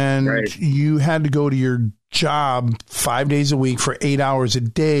and you had to go to your job 5 days a week for 8 hours a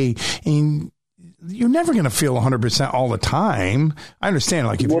day, and you're never going to feel 100% all the time. I understand.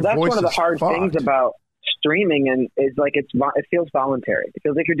 Like, if that's one of the hard things about streaming, and is like, it feels voluntary. It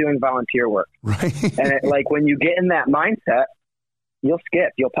feels like you're doing volunteer work. Right. And like, when you get in that mindset, you'll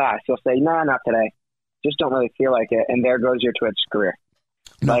skip, you'll pass, you'll say, nah, not today. Just don't really feel like it. And there goes your Twitch career.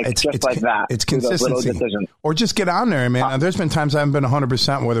 No, it's like that. It's consistency. Or just get on there, man. There's been times I haven't been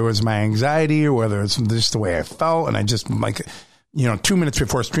 100%, whether it was my anxiety or whether it's just the way I felt. And I just, like, 2 minutes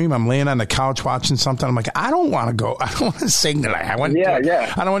before stream, I'm laying on the couch watching something. I'm like, I don't want to go. I don't want to sing tonight. I don't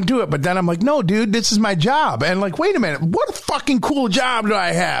want to do it. But then I'm like, no, dude, this is my job. And like, wait a minute, what a fucking cool job do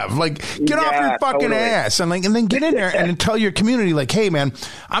I have? Like, get off your fucking ass, and then get in there and then tell your community, like, hey, man,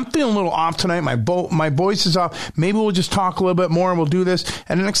 I'm feeling a little off tonight. My voice is off. Maybe we'll just talk a little bit more and we'll do this.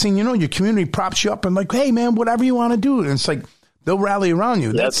 And the next thing you know, your community props you up and like, hey, man, whatever you want to do. And it's like, they'll rally around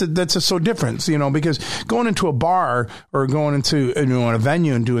you. Yep. That's so different, because going into a bar or going into a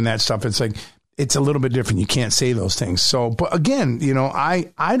venue and doing that stuff, it's like, it's a little bit different. You can't say those things. So, but again,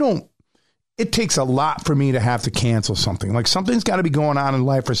 I don't. it takes a lot for me to have to cancel something. Like something's got to be going on in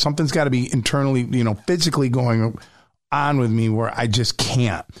life, or something's got to be internally, physically going on with me where I just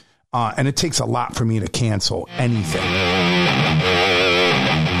can't. And it takes a lot for me to cancel anything.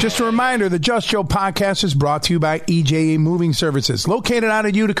 Just a reminder, the Just Joe podcast is brought to you by EJA Moving Services. Located out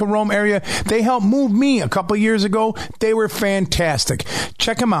of Utica, Rome area, they helped move me a couple years ago. They were fantastic.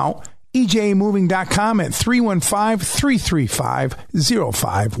 Check them out, ejamoving.com at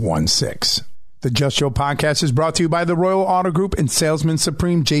 315-335-0516. The Just Joe podcast is brought to you by the Royal Auto Group and Salesman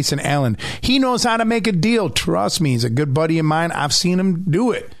Supreme, Jason Allen. He knows how to make a deal. Trust me, he's a good buddy of mine. I've seen him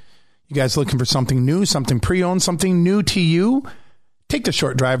do it. You guys looking for something new, something pre-owned, something new to you? Take the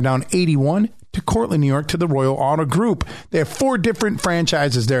short drive down 81 to Cortland, New York, to the Royal Auto Group. They have 4 different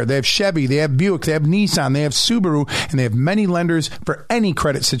franchises there. They have Chevy, they have Buick, they have Nissan, they have Subaru, and they have many lenders for any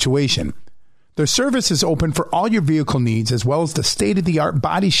credit situation. Their service is open for all your vehicle needs, as well as the state-of-the-art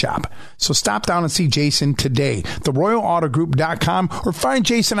body shop. So stop down and see Jason today. TheRoyalAutoGroup.com, or find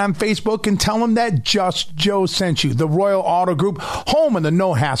Jason on Facebook and tell him that Just Joe sent you. The Royal Auto Group, home of the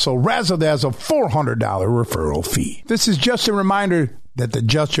no-hassle, razzle-dazzle $400 referral fee. This is just a reminder that the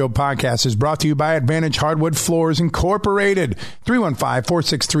Just Joe podcast is brought to you by Advantage Hardwood Floors Incorporated.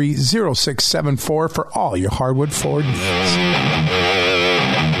 315-463-0674 for all your hardwood floor needs.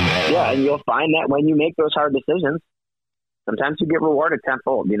 Yeah, and you'll find that when you make those hard decisions, sometimes you get rewarded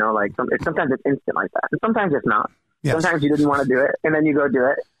tenfold. Sometimes it's instant like that. And sometimes it's not. Yes. Sometimes you didn't want to do it, and then you go do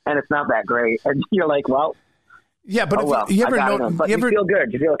it, and it's not that great. And you're like, well... Yeah, but you ever know... But you feel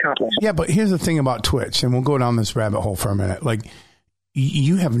good. You feel accomplished. Yeah, but here's the thing about Twitch, and we'll go down this rabbit hole for a minute. Like,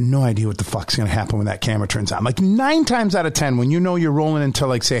 you have no idea what the fuck's going to happen when that camera turns on. Like 9 times out of 10, when you're rolling into,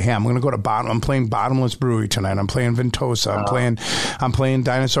 like, say, hey, I'm going to go to I'm playing Bottomless Brewery tonight. I'm playing Ventosa. I'm playing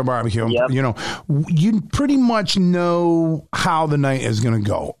Dinosaur Barbecue. Yep. You pretty much know how the night is going to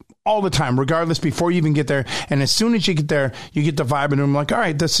go all the time, regardless, before you even get there. And as soon as you get there, you get the vibe in the room like, all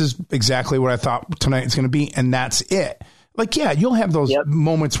right, this is exactly what I thought tonight is going to be. And that's it. Like, yeah, you'll have those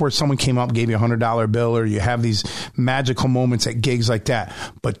moments where someone came up and gave you $100 bill, or you have these magical moments at gigs like that.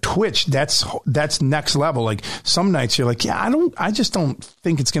 But Twitch, that's next level. Like some nights you're like, yeah, I just don't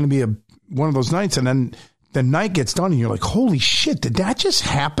think it's going to be one of those nights. And then the night gets done and you're like, holy shit, did that just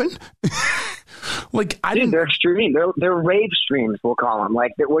happen? They're streaming. They're rave streams, we'll call them.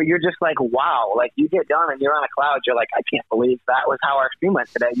 Like where you're just like, wow, like you get done and you're on a cloud. You're like, I can't believe that was how our stream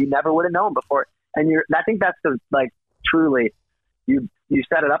went today. You never would have known before. And I think that's truly, you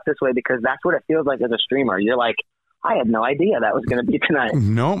set it up this way because that's what it feels like as a streamer. You're like, I had no idea that was going to be tonight.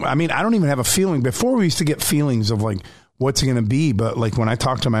 No, I mean, I don't even have a feeling. Before we used to get feelings of like, what's it going to be? But like when I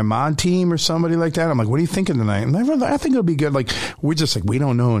talk to my mod team or somebody like that, I'm like, what are you thinking tonight? And I think it'll be good. Like, we're just like, we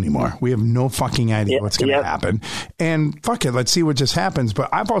don't know anymore. We have no fucking idea what's going to happen. And fuck it, let's see what just happens. But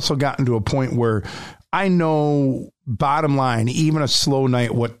I've also gotten to a point where I know, bottom line, even a slow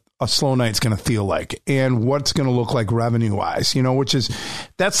night, what a slow night's going to feel like and what's going to look like revenue wise,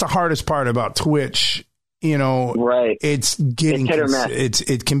 that's the hardest part about Twitch, right. It's getting, hit or miss.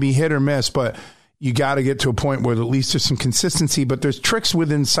 It can be hit or miss, but you got to get to a point where at least there's some consistency, but there's tricks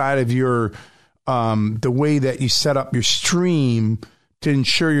within inside of your, the way that you set up your stream to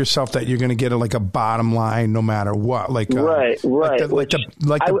ensure yourself that you're going to get a bottom line no matter what. Like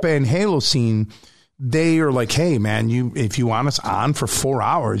the Van Halo scene. They are like, hey man, if you want us on for 4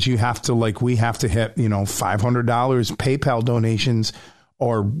 hours, you have to we have to hit, $500 PayPal donations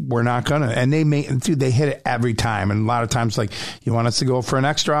or we're not gonna. And they hit it every time. And a lot of times, you want us to go for an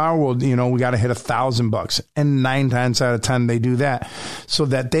extra hour? Well, we got to hit $1,000. And 9 times out of 10, they do that so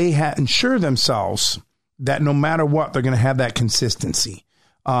that they ensure themselves that no matter what, they're going to have that consistency.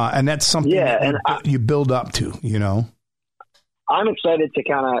 And that's something you build up to, I'm excited to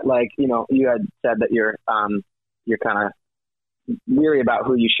kind of you had said that you're kind of weary about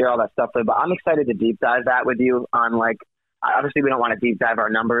who you share all that stuff with, but I'm excited to deep dive that with you on obviously we don't want to deep dive our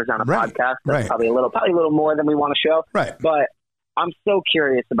numbers on a podcast. That's probably a little more than we want to show. Right. But I'm so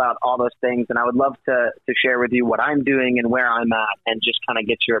curious about all those things, and I would love to share with you what I'm doing and where I'm at, and just kind of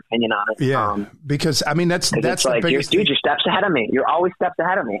get your opinion on it. Yeah, because I mean that's the biggest you're steps ahead of me. You're always steps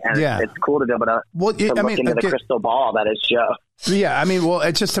ahead of me, and it's cool to be able to look into the crystal ball that is Joe. Yeah, I mean, well,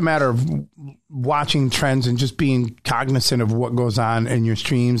 it's just a matter of watching trends and just being cognizant of what goes on in your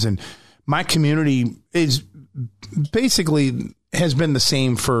streams. And my community is basically has been the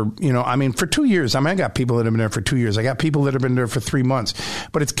same for, for 2 years. I mean, I got people that have been there for 2 years. I got people that have been there for 3 months,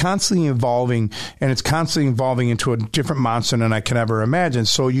 but it's constantly evolving, and it's constantly evolving into a different monster than I can ever imagine.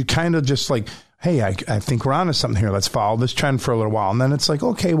 So you kind of just hey, I think we're onto something here. Let's follow this trend for a little while. And then it's like,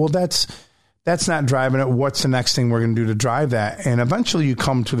 okay, well, that's not driving it. What's the next thing we're going to do to drive that? And eventually you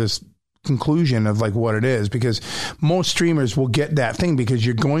come to this conclusion of like what it is, because most streamers will get that thing, because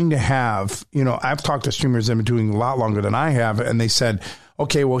you're going to have, I've talked to streamers that have been doing a lot longer than I have, and they said,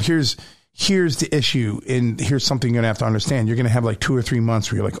 okay, well, here's the issue, and here's something you're going to have to understand. You're going to have like 2 or 3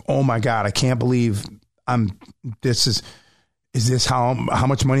 months where you're like, oh my God, I can't believe is this how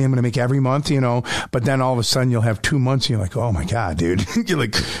much money I'm going to make every month, but then all of a sudden you'll have 2 months and you're like, oh my God, dude, you're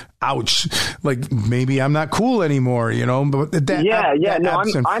like, ouch, like maybe I'm not cool anymore, but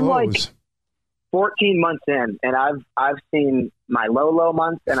I'm like 14 months in, and I've seen my low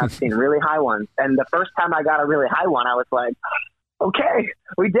months, and I've seen really high ones. And the first time I got a really high one, I was like, okay,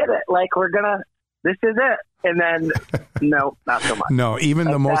 we did it. Like, this is it. And then, no, not so much. No, even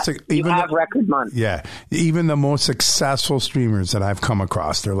have record months. Yeah. Even the most successful streamers that I've come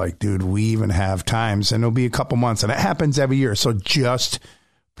across, they're like, dude, we even have times, and it'll be a couple months, and it happens every year. So just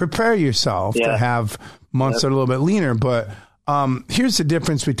prepare yourself to have months that are a little bit leaner. But here's the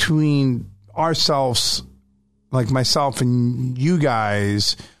difference between ourselves, like myself and you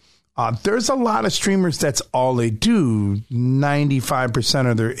guys. There's a lot of streamers that's all they do.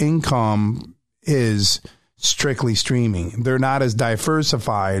 95% of their income is strictly streaming. They're not as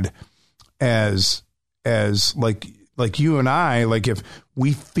diversified as like you and I. Like, if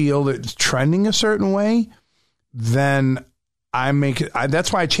we feel that it's trending a certain way, then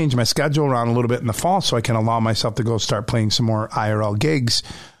that's why I changed my schedule around a little bit in the fall, so I can allow myself to go start playing some more IRL gigs.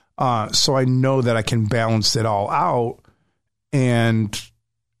 So I know that I can balance it all out, and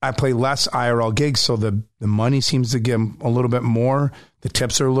I play less IRL gigs, so the money seems to get a little bit more. The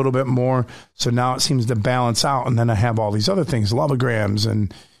tips are a little bit more. So now it seems to balance out. And then I have all these other things, Loveograms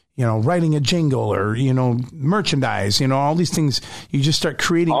and, writing a jingle or, merchandise, all these things. You just start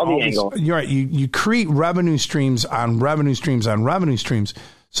creating all these. You're right. You create revenue streams on revenue streams on revenue streams,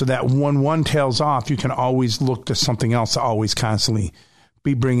 so that when one tails off, you can always look to something else to always constantly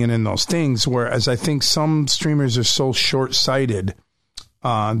be bringing in those things. Whereas I think some streamers are so short-sighted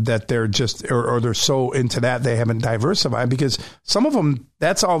that they're just, or they're so into that they haven't diversified, because some of them,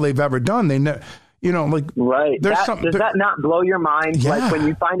 that's all they've ever done. They know, right. Does that not blow your mind? Yeah. Like, when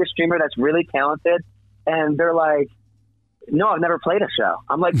you find a streamer that's really talented and they're like, no, I've never played a show.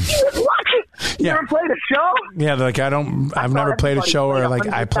 I'm like, what? You never played a show? Yeah. Like, I've never played a show, or like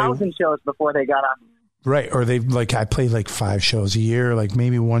I play 1,000 shows before they got on. Right. Or I play like 5 shows a year, like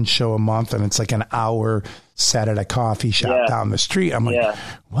maybe 1 show a month, and it's like an hour set at a coffee shop down the street. I'm like,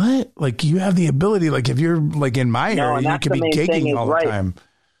 what? Like, you have the ability, like, if you're like in my area, you could be gigging all the time.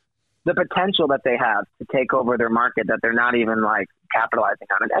 The potential that they have to take over their market that they're not even like capitalizing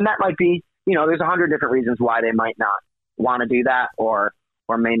on it. And that might be, there's 100 different reasons why they might not want to do that, or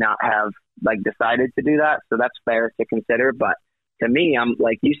may not have like decided to do that. So that's fair to consider. But to me, I'm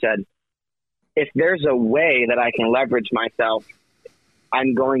like you said, if there's a way that I can leverage myself,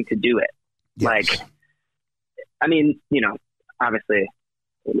 I'm going to do it. Yes. Like, I mean, obviously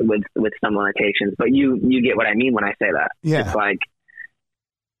with some limitations, but you get what I mean when I say that. Yeah. It's like,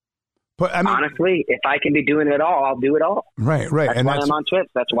 but I mean, honestly, if I can be doing it all, I'll do it all. Right. That's why I'm on Twitch.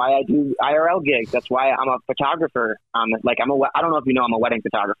 That's why I do IRL gigs. That's why I'm a photographer. I don't know if you know, I'm a wedding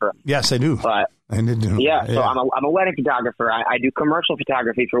photographer. Yes, I do. But I did do. Yeah. So I'm a wedding photographer. I do commercial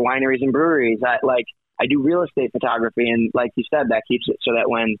photography for wineries and breweries. I do real estate photography, and like you said, that keeps it so that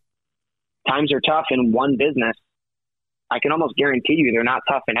when times are tough in one business, I can almost guarantee you they're not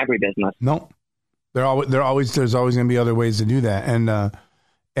tough in every business. No, there's always going to be other ways to do that,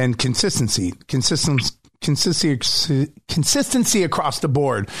 and consistency across the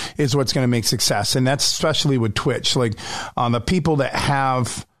board is what's going to make success. And that's especially with Twitch. Like, the people that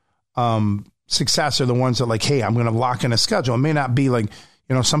have success are the ones that like, hey, I'm going to lock in a schedule. It may not be like,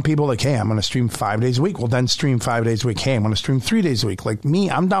 some people like, hey, I'm going to stream 5 days a week. Well, then stream 5 days a week. Hey, I'm going to stream 3 days a week. Like me,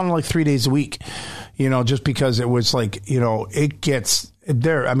 I'm down to like 3 days a week, just because it was like, it gets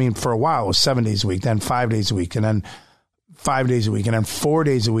there. I mean, for a while it was 7 days a week, then 5 days a week, and then 5 days a week, and then 4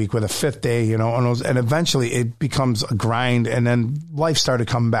 days a week with a 5th day, and eventually it becomes a grind, and then life started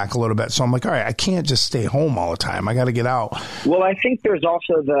coming back a little bit. So I'm like, all right, I can't just stay home all the time. I got to get out. Well, I think there's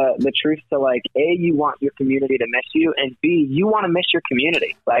also the truth to, like, A, you want your community to miss you, and B, you want to miss your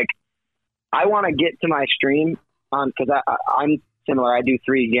community. Like, I want to get to my stream because I'm similar. I do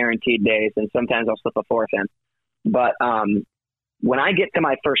 3 guaranteed days, and sometimes I'll slip a 4th in. But when I get to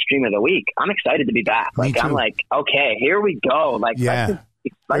my first stream of the week, I'm excited to be back. Like, I'm like, okay, here we go. Like,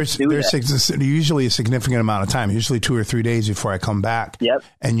 there's usually a significant amount of time, usually 2 or 3 days before I come back. Yep.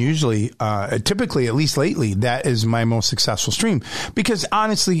 And usually, typically, at least lately, that is my most successful stream. Because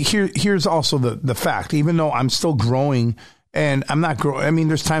honestly, here's also the fact, even though I'm still growing and I'm not growing, I mean,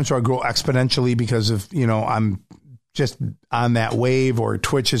 there's times where I grow exponentially because of, I'm just on that wave, or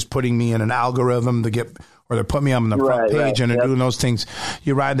Twitch is putting me in an algorithm to get, or they're putting me on the front page and they're doing those things.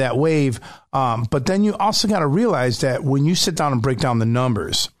 You ride that wave. But then you also got to realize that when you sit down and break down the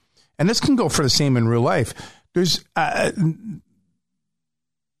numbers, and this can go for the same in real life, there's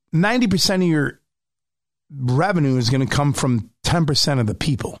 90% of your revenue is going to come from 10% of the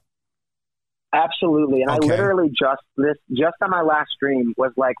people. Absolutely. And I literally just on my last stream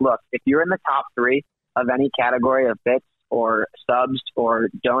was like, look, if you're in the top 3 of any category of bits or subs or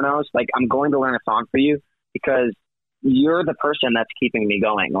donos, like, I'm going to learn a song for you because you're the person that's keeping me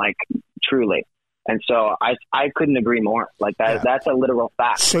going, like, truly. And so I couldn't agree more. Like, that's a literal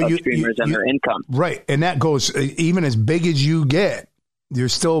fact of streamers and their income. Right. And that goes even as big as you get. You're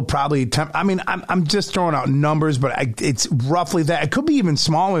still probably, I'm just throwing out numbers, but it's roughly that. It could be even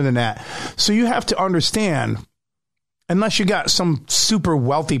smaller than that. So you have to understand, unless you got some super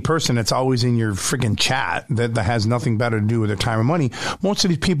wealthy person that's always in your freaking chat that has nothing better to do with their time and money. Most of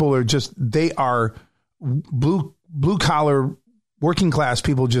these people are they are blue collar, working class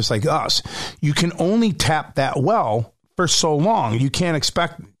people just like us. You can only tap that well for so long. You can't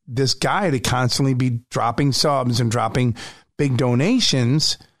expect this guy to constantly be dropping subs and dropping big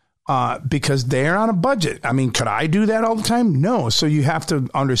donations because they're on a budget. I mean, could I do that all the time? No. So you have to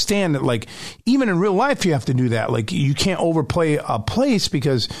understand that, like, even in real life, you have to do that. Like, you can't overplay a place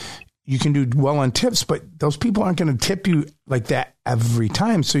because you can do well on tips, but those people aren't going to tip you like that every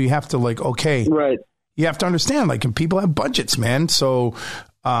time. So you have to, like, okay, right. You have to understand, like, people have budgets, man. So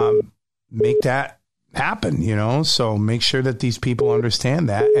make that happen, so make sure that these people understand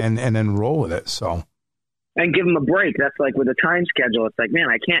that and then roll with it. So. And give them a break. That's like with a time schedule. It's like, man,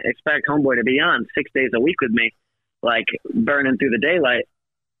 I can't expect Homeboy to be on 6 days a week with me, like burning through the daylight.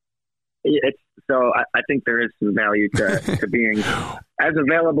 So I think there is some value to being as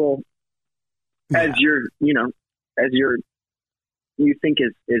available as you think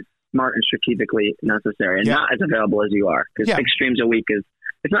is smart and strategically necessary, and not as available as you are. Because 6 streams a week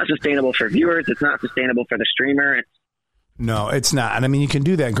it's not sustainable for viewers. It's not sustainable for the streamer. No, it's not. And I mean, you can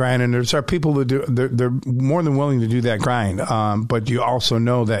do that grind, and there's people that do. They're more than willing to do that grind. But you also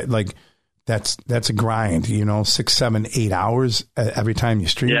know that, like, that's a grind. 6, 7, 8 hours every time you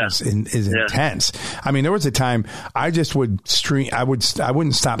stream is intense. I mean, there was a time I just would stream. I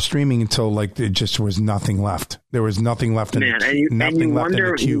wouldn't stop streaming until, like, there just was nothing left. There was nothing left in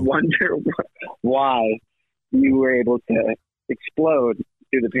You wonder why you were able to explode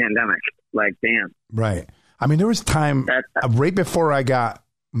through the pandemic. Like, damn. Right. I mean, there was time right before I got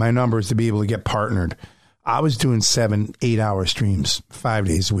my numbers to be able to get partnered. I was doing 7, 8 hour streams, 5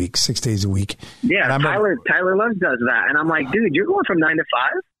 days a week, 6 days a week. Yeah, Tyler Loves does that, and I'm like, dude, you're going from 9 to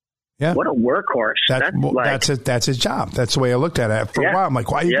 5. Yeah, what a workhorse. That's his job. That's the way I looked at it for a while. I'm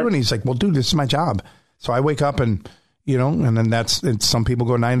like, why are you doing it? He's like, well, dude, this is my job. So I wake up and and then some people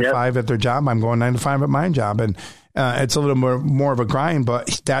go 9 to 5 at their job. I'm going 9 to 5 at my job, and it's a little more of a grind.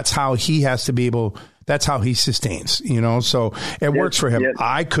 But that's how he has to be able. That's how he sustains, so it works for him.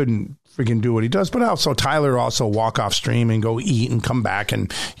 I couldn't freaking do what he does, but also Tyler walk off stream and go eat and come back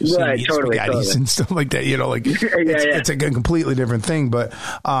and eat spaghettis and stuff like that. It's a completely different thing. But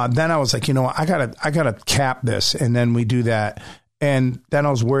then I was like, I gotta cap this, and then we do that. And then I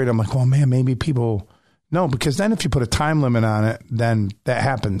was worried. I'm like, well, man, maybe people no, because then if you put a time limit on it, then that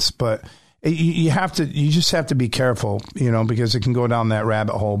happens. But you just have to be careful, because it can go down that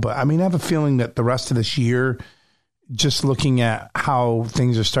rabbit hole. But I mean, I have a feeling that the rest of this year, just looking at how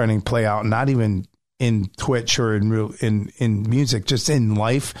things are starting to play out, not even in Twitch or in music, just in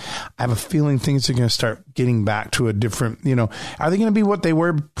life, I have a feeling things are going to start getting back to a different, are they going to be what they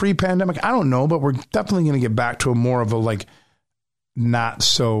were pre-pandemic? I don't know, but we're definitely going to get back to a more of a, like, not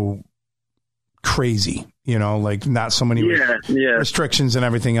so crazy, like not so many restrictions and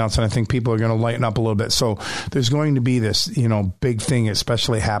everything else. And I think people are going to lighten up a little bit. So there's going to be this, big thing,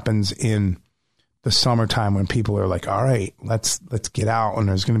 especially happens in the summertime when people are like, all right, let's get out. And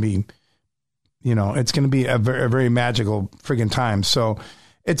there's going to be, it's going to be a very magical friggin' time. So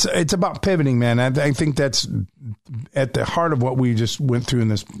it's about pivoting, man. I think that's at the heart of what we just went through in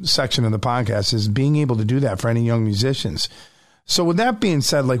this section of the podcast, is being able to do that for any young musicians. So with that being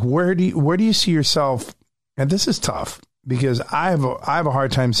said, like, where do you see yourself? And this is tough because I have a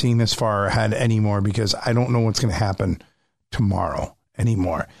hard time seeing this far ahead anymore, because I don't know what's going to happen tomorrow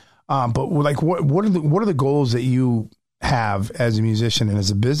anymore. But like, what are the goals that you have as a musician and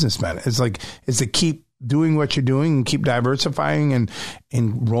as a businessman? Is to keep doing what you're doing and keep diversifying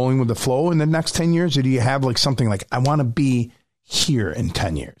and rolling with the flow in the next 10 years? Or do you have like something like, I want to be here in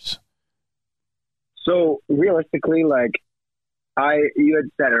 10 years? So realistically, like, you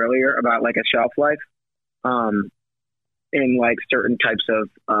had said earlier about like a shelf life. in like certain types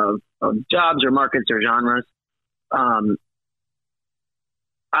of jobs or markets or genres.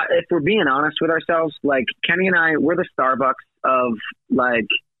 If we're being honest with ourselves, like Kenny and I, we're the Starbucks of like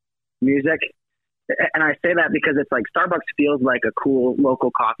music. And I say that because it's like Starbucks feels like a cool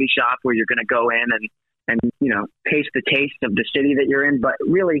local coffee shop where you're going to go in and, you know, taste the taste of the city that you're in. But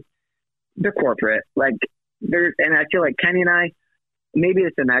really, they're corporate. Like and I feel like Kenny and I, maybe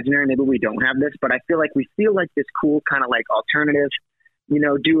it's imaginary, maybe we don't have this, but I feel like we feel like this cool kind of like alternative, you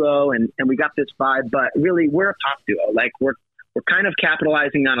know, duo. And we got this vibe, but really we're a pop duo. Like we're kind of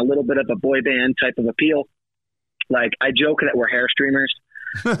capitalizing on a little bit of a boy band type of appeal. Like I joke that we're hair streamers.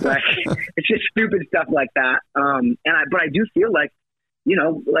 Like it's just stupid stuff like that. But I do feel like, you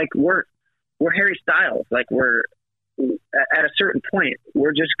know, like we're Harry Styles. Like we're at a certain point,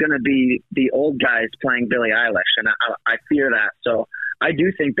 we're just going to be the old guys playing Billie Eilish. And I fear that. So I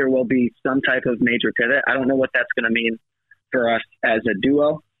do think there will be some type of major pivot. I don't know what that's going to mean for us as a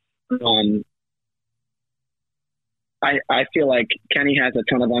duo. I feel like Kenny has a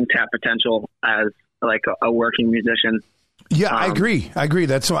ton of untapped potential as like a working musician. Yeah, I agree.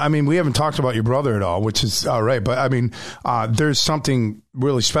 That's, I mean, we haven't talked about your brother at all, which is all right. But I mean, there's something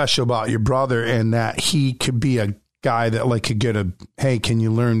really special about your brother in that he could be a guy that like could get hey, can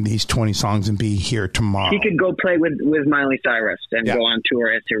you learn these 20 songs and be here tomorrow? He could go play with Miley Cyrus and go on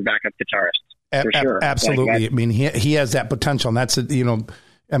tour as your backup guitarist. For sure. Absolutely. Like I mean, he has that potential, and that's, you know,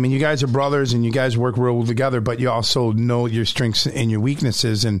 I mean, you guys are brothers and you guys work real well together, but you also know your strengths and your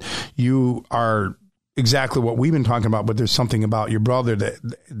weaknesses, and you are exactly what we've been talking about, but there's something about your brother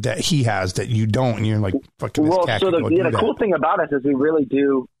that he has that you don't, and you're like, fucking this cat. So the cool thing about us is we really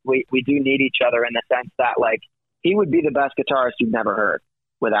do, we do need each other in the sense that like he would be the best guitarist you've never heard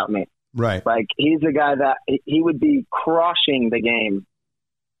without me. Right. Like he's the guy that he would be crushing the game,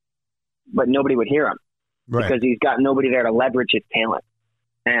 but nobody would hear him because he's got nobody there to leverage his talent.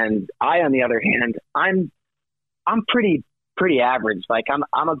 And I, on the other hand, I'm pretty average. Like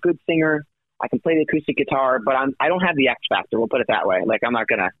I'm a good singer. I can play the acoustic guitar, but I don't have the X factor. We'll put it that way. Like I'm not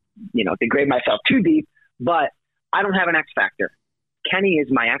gonna, you know, degrade myself too deep, but I don't have an X factor. Kenny is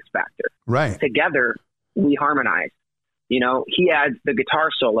my X factor. Right. Together we harmonize. You know, he adds the guitar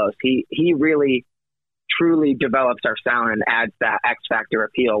solos. He really truly develops our sound and adds that X factor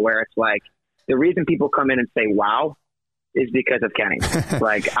appeal where it's like the reason people come in and say, wow, is because of Kenny.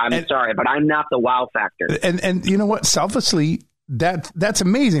 Like, I'm sorry, but I'm not the wow factor. And you know what? Selfishly, that's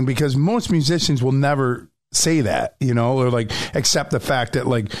amazing because most musicians will never say that, you know, or like accept the fact that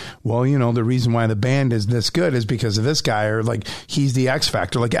like, well, you know, the reason why the band is this good is because of this guy, or like he's the X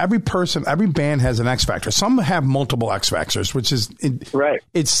factor. Like every band has an X factor. Some have multiple X factors, which is right.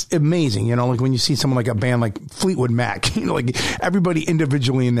 It's amazing, you know, like when you see someone like a band like Fleetwood Mac, you know, like everybody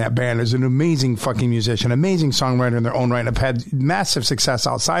individually in that band is an amazing fucking musician, amazing songwriter in their own right, and have had massive success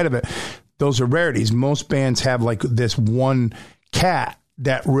outside of it. Those are rarities. Most bands have like this one cat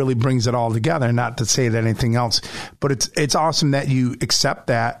that really brings it all together. Not to say that anything else, but it's awesome that you accept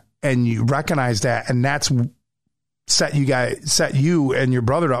that and you recognize that, and that's set you and your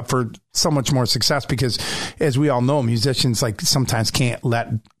brother up for so much more success, because as we all know, musicians like sometimes can't let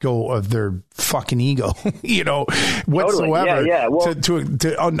go of their fucking ego, you know, whatsoever. Totally. Yeah. Well,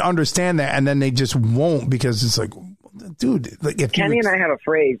 to understand that, and then they just won't, because it's like, dude, like if Kenny and I have a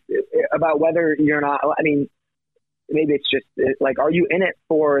phrase about whether you're not, I mean, maybe it's just like, are you in it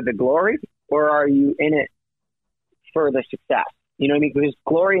for the glory or are you in it for the success? You know what I mean? Because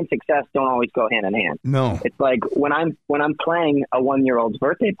glory and success don't always go hand in hand. No. It's like when I'm playing a 1-year-old's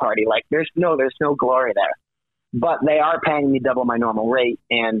birthday party, like there's no glory there, but they are paying me double my normal rate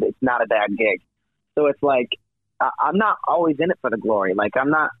and it's not a bad gig. So it's like, I'm not always in it for the glory. Like I'm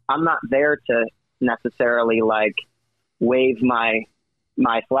not there to necessarily like wave my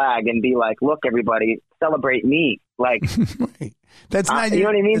flag and be like, look, everybody, celebrate me. Like, right. That's not you know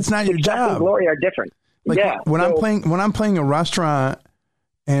what I mean? It's not your job. And glory are different. Like yeah. When I'm playing a restaurant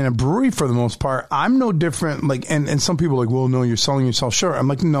and a brewery, for the most part, I'm no different. Like, and some people are like, well, no, you're selling yourself short. I'm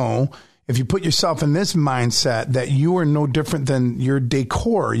like, no. If you put yourself in this mindset that you are no different than your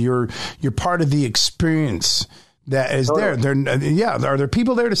decor, you're part of the experience that is there. Are there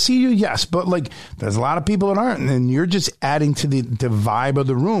people there to see you? Yes. But like, there's a lot of people that aren't, and you're just adding to the vibe of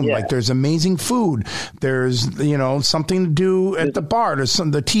the room. Yeah. Like there's amazing food. There's, you know, something to do at the bar. There's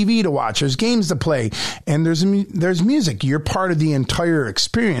the TV to watch. There's games to play, and there's music. You're part of the entire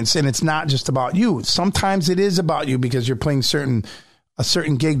experience, and it's not just about you. Sometimes it is about you because you're playing a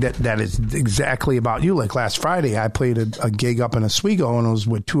certain gig that is exactly about you. Like last Friday, I played a gig up in Oswego, and it was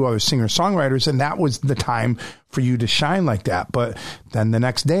with 2 other singer-songwriters, and that was the time for you to shine like that. But then the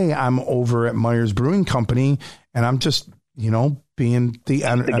next day, I'm over at Myers Brewing Company, and I'm just being the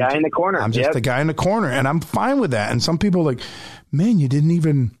guy in the corner. I'm just the guy in the corner, and I'm fine with that. And some people are like, man, you didn't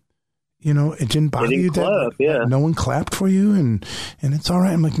even, it didn't bother you that no one clapped for you, and it's all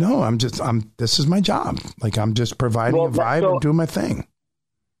right. I'm like, no, this is my job. Like, I'm just providing a vibe and doing my thing.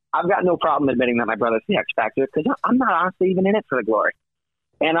 I've got no problem admitting that my brother's the X Factor, because I'm not honestly even in it for the glory.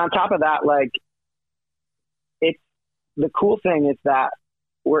 And on top of that, like, the cool thing is that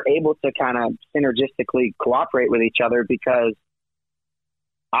we're able to kind of synergistically cooperate with each other, because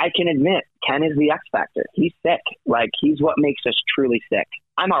I can admit Ken is the X Factor. He's sick. Like, he's what makes us truly sick.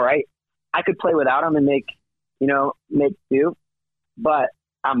 I'm all right. I could play without him and make do, but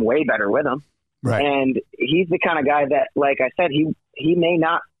I'm way better with him. Right. And he's the kind of guy that, like I said, he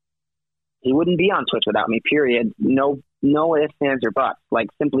wouldn't be on Twitch without me, period. No ifs, ands, or buts. Like,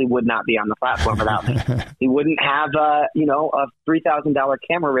 simply would not be on the platform without me. He wouldn't have a $3,000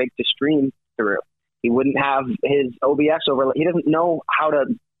 camera rig to stream through. He wouldn't have his OBS overlay. He doesn't know how to,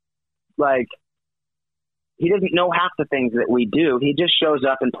 he doesn't know half the things that we do. He just shows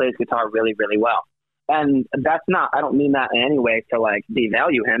up and plays guitar really, really well. And that's not, I don't mean that in any way to like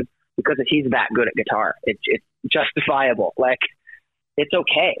devalue him, because he's that good at guitar. It's justifiable. Like, it's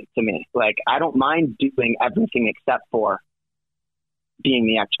okay to me. Like, I don't mind doing everything except for being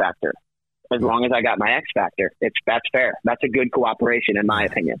the X Factor. As long as I got my X Factor, that's fair. That's a good cooperation, in my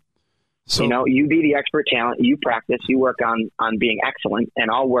opinion. So, you be the expert talent, you practice, you work on being excellent, and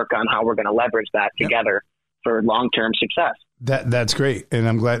I'll work on how we're going to leverage that together for long-term success. That's great. And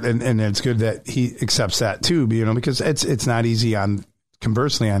I'm glad. And it's good that he accepts that too, because it's not easy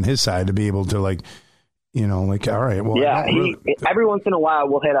conversely on his side to be able to all right, well, yeah, every once in a while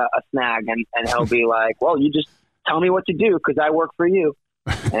we'll hit a snag and he'll be like, well, you just tell me what to do, 'cause I work for you.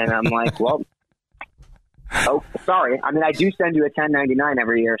 And I'm like, well, oh, sorry. I mean, I do send you a 1099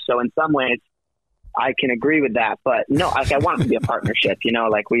 every year. So in some ways I can agree with that, but no, I want it to be a partnership,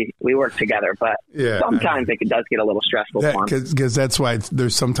 like we work together, but sometimes it does get a little stressful. Because that's why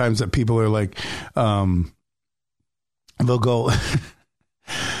there's sometimes that people are like, they'll go,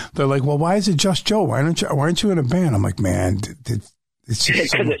 they're like, well, why is it just Joe? Why aren't you in a band? I'm like, man, it's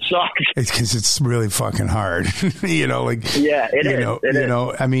just because it sucks. It's because it's really fucking hard. It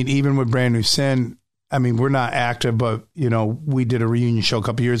is. I mean, even with Brand New Sin, I mean, we're not active, but we did a reunion show a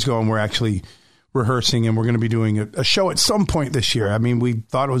couple years ago, and we're actually rehearsing, and we're going to be doing a show at some point this year. I mean, we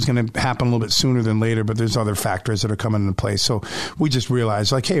thought it was going to happen a little bit sooner than later, but there's other factors that are coming into play. So we just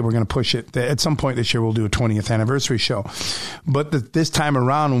realized, like, hey, we're going to push it. At some point this year, we'll do a 20th anniversary show. But this time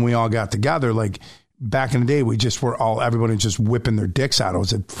around, when we all got together, like back in the day, everybody just whipping their dicks out. It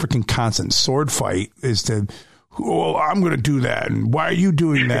was a freaking constant sword fight well, I'm going to do that. And why are you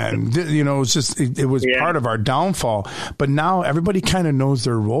doing that? And, it was just, it was part of our downfall. But now everybody kind of knows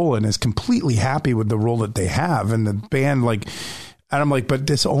their role and is completely happy with the role that they have. And the band, and I'm like, but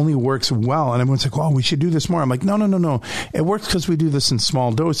this only works well. And everyone's like, well, we should do this more. I'm like, no. It works because we do this in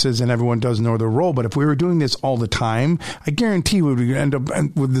small doses and everyone does know their role. But if we were doing this all the time, I guarantee we would end up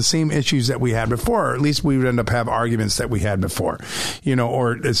with the same issues that we had before, or at least we would end up have arguments that we had before,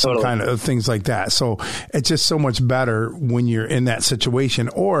 or some kind of things like that. So it's just so much better when you're in that situation,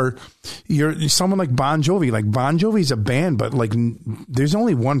 or you're someone like Bon Jovi. Like, Bon Jovi's a band, but like there's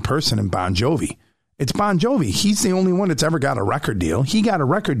only one person in Bon Jovi. It's Bon Jovi. He's the only one that's ever got a record deal. He got a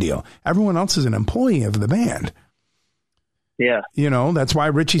record deal. Everyone else is an employee of the band. Yeah. That's why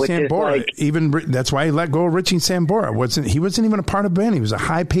Richie Sambora, that's why he let go of Richie Sambora. He wasn't even a part of the band. He was a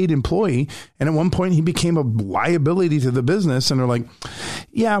high paid employee. And at one point he became a liability to the business. And they're like,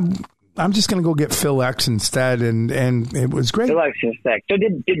 yeah, I'm just going to go get Phil X instead. And it was great. Phil X is sick. So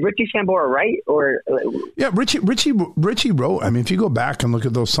did Richie Sambora write, or? Yeah, Richie wrote. I mean, if you go back and look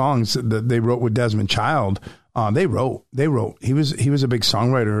at those songs that they wrote with Desmond Child, they wrote. He was a big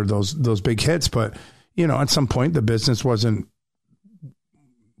songwriter of those big hits, but at some point the business wasn't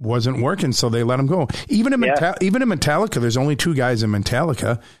working, so they let him go. Even in Metallica, there's only two guys in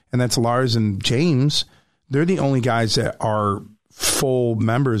Metallica, and that's Lars and James. They're the only guys that are full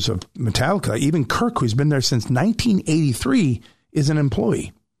members of Metallica. Even Kirk, who's been there since 1983, is an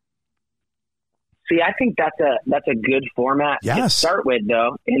employee. See, I think that's a good format to start with,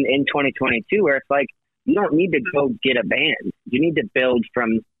 though, in 2022, where it's like, you don't need to go get a band. You need to build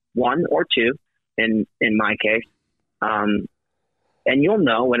from one or two, in my case. And you'll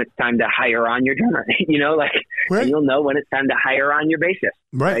know when it's time to hire on your drummer, right. And you'll know when it's time to hire on your bassist.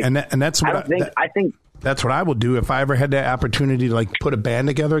 Right. Like, and that's what I think that's what I would do if I ever had that opportunity to put a band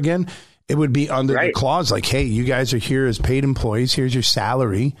together again. It would be under the clause, like, hey, you guys are here as paid employees. Here's your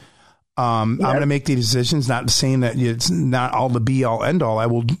salary. I'm going to make the decisions, not saying that it's not all the be all end all. I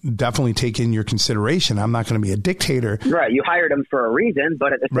will definitely take in your consideration. I'm not going to be a dictator. Right. You hired him for a reason,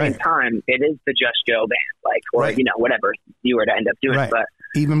 but at the same time, it is the Just Joe band, or, whatever you were to end up doing. Right. But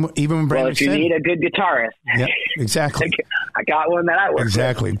even when Brandon if you need a good guitarist, yeah, exactly. I got one that I work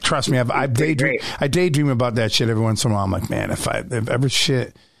exactly. with. Trust me, I daydream about that shit every once in a while. I'm like, man, if ever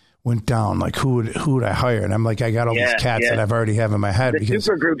shit went down, like who would I hire? And I'm like, I got all these cats that I've already have in my head. The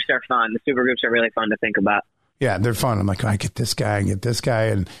super groups are fun. The super groups are really fun to think about. Yeah, they're fun. I'm like, I get this guy,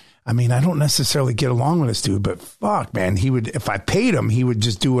 and I mean, I don't necessarily get along with this dude, but fuck, man, he would, if I paid him, he would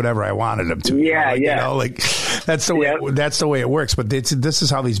just do whatever I wanted him to. Yeah, that's the way. That's the way it works. But this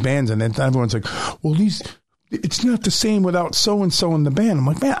is how these bands, and then everyone's like, well, it's not the same without so and so in the band. I'm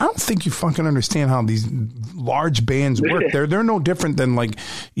like, man, I don't think you fucking understand how these large bands work. They're no different than when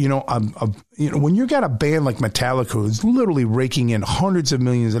you got a band like Metallica who's literally raking in hundreds of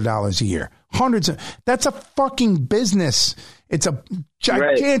millions of dollars a year. That's a fucking business. It's a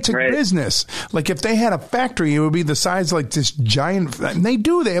gigantic business. Like if they had a factory, it would be the size like this giant. And they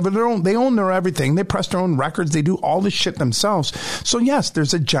do. They own their everything. They press their own records. They do all this shit themselves. So yes,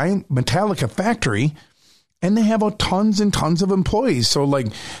 there's a giant Metallica factory, and they have tons and tons of employees. So like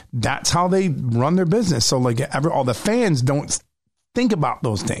that's how they run their business. So like all the fans don't think about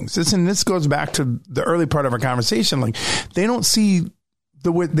those things. This goes back to the early part of our conversation. Like they don't see.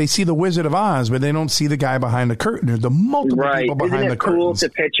 They see the Wizard of Oz, but they don't see the guy behind the curtain. There's the multiple people behind the curtain. Isn't it cool to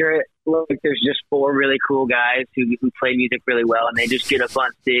picture it? Look, there's just 4 really cool guys who play music really well, and they just get up on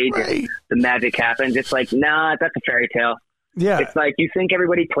stage and the magic happens. It's like, nah, that's a fairy tale. Yeah. It's like, you think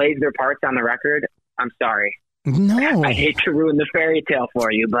everybody plays their parts on the record? I'm sorry. No. I hate to ruin the fairy tale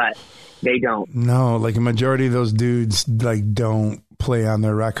for you, but they don't. No, like a majority of those dudes like don't play on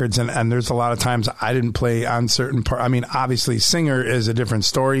their records, and there's a lot of times I didn't play on certain part. I mean, obviously singer is a different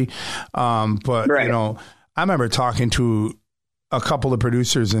story, but I remember talking to a couple of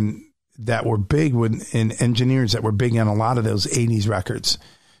producers that were big and engineers that were big on a lot of those 80s records,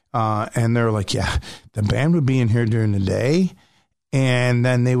 and they're like, yeah, the band would be in here during the day and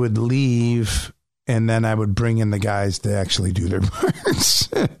then they would leave. And then I would bring in the guys to actually do their parts.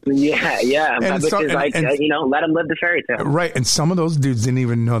 Yeah. Which is like, let them live the fairy tale. Right. And some of those dudes didn't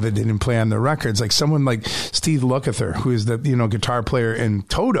even know they didn't play on their records. Like someone like Steve Lukather, who is the, guitar player in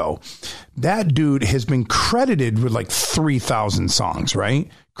Toto. That dude has been credited with like 3,000 songs, right?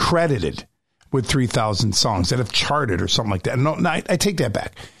 Credited with 3,000 songs that have charted or something like that. No, I take that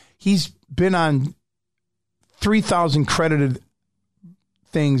back. He's been on 3,000 credited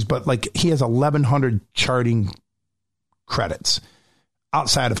things, but like he has 1,100 charting credits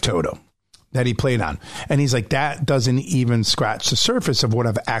outside of Toto that he played on. And he's like, that doesn't even scratch the surface of what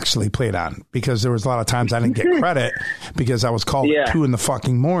I've actually played on, because there was a lot of times I didn't get credit because I was called at 2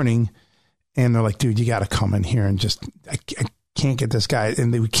 a.m. and they're like, dude, you got to come in here and just, I can't get this guy,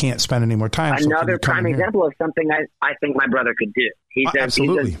 and we can't spend any more time. Another prime example of something I think my brother could do.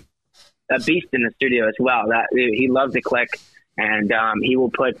 Absolutely. He's a beast in the studio as well. That he loves to click. And he will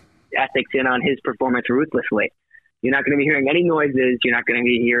put ethics in on his performance ruthlessly. You're not going to be hearing any noises. You're not going to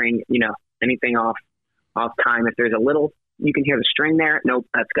be hearing, anything off time. If there's a little, you can hear the string there. Nope,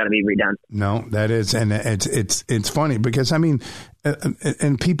 that's got to be redone. No, that is, and it's funny because I mean,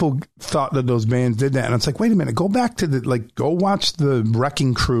 and people thought that those bands did that, and it's like, wait a minute, go back to go watch the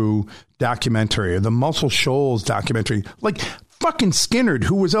Wrecking Crew documentary or the Muscle Shoals documentary, like. Fucking Skynyrd,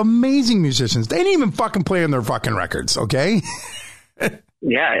 who was amazing musicians. They didn't even fucking play on their fucking records, okay?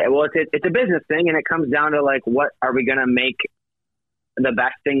 Yeah, well, it's a business thing, and it comes down to, like, what are we going to make the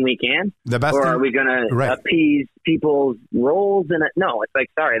best thing we can? Or are we going to appease people's roles in it? No, it's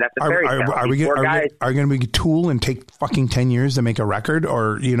like, sorry, that's a fairy tale. Are we going to be Tool and take fucking 10 years to make a record?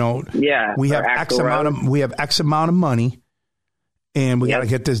 Or, we have X amount of money. And we got to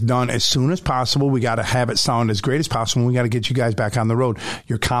get this done as soon as possible. We got to have it sound as great as possible. We got to get you guys back on the road.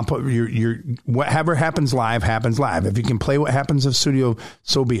 Your whatever happens live happens live. If you can play what happens in studio,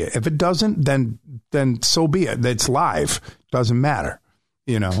 so be it. If it doesn't, then so be it. It's live. Doesn't matter.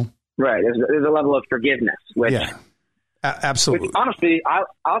 Right. There's a level of forgiveness. Which, absolutely. Which, honestly,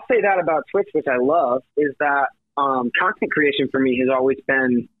 I'll say that about Twitch, which I love, is that content creation for me has always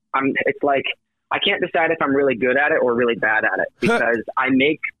been. It's like. I can't decide if I'm really good at it or really bad at it, because I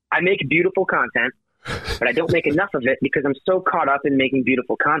make beautiful content, but I don't make enough of it because I'm so caught up in making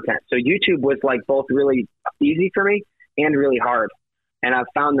beautiful content. So YouTube was like both really easy for me and really hard. And I've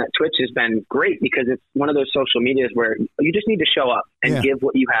found that Twitch has been great because it's one of those social medias where you just need to show up and give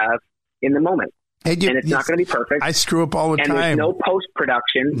what you have in the moment. And it's not going to be perfect. I screw up all the time. And there's no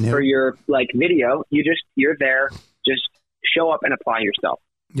post-production for your video. You're there. Just show up and apply yourself.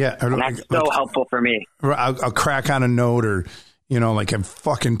 Yeah. And that's so helpful for me. I'll crack on a note or, like a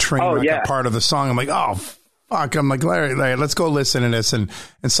fucking train a part of the song. I'm like, oh, fuck. I'm like, Larry, let's go listen to this and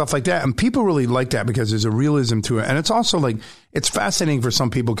stuff like that. And people really like that because there's a realism to it. And it's also like, it's fascinating for some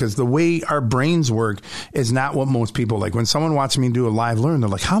people because the way our brains work is not what most people like. When someone watches me do a live learn, they're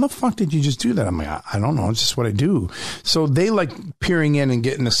like, how the fuck did you just do that? I'm like, I don't know. It's just what I do. So they like peering in and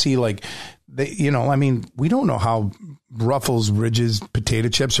getting to see like, we don't know how Ruffles Ridges potato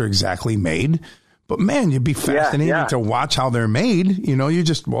chips are exactly made. But man, you'd be fascinating to watch how they're made. You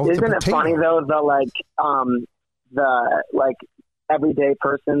just Isn't it funny though? The everyday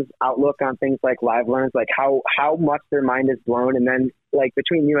person's outlook on things like live learns, like how much their mind is blown, and then like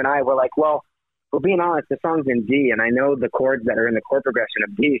between you and I, we're like, well, for being honest, the song's in D, and I know the chords that are in the chord progression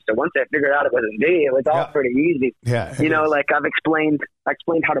of D. So once I figured out it was in D, it was all pretty easy. Yeah, like I've explained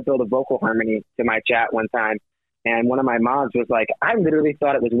how to build a vocal harmony to my chat one time. And one of my moms was like, I literally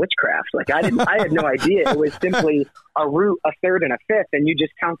thought it was witchcraft. Like I had no idea. It was simply a root, a third, and a fifth, and you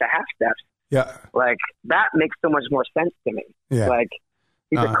just count the half steps. Yeah. Like that makes so much more sense to me. Yeah. Like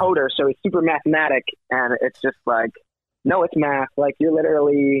he's a coder, so he's super mathematic, and it's just like, no, it's math. Like you're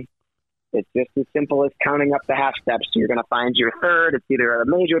literally, it's just as simple as counting up the half steps. So you're going to find your third. It's either a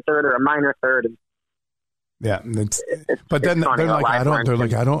major third or a minor third. Yeah, but then they're like, I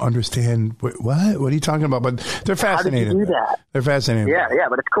don't understand. What are you talking about? But they're fascinated. How did you do that? They're fascinated. Yeah,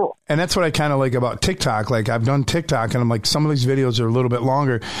 but it's cool. And that's what I kind of like about TikTok. Like I've done TikTok, and I'm like, some of these videos are a little bit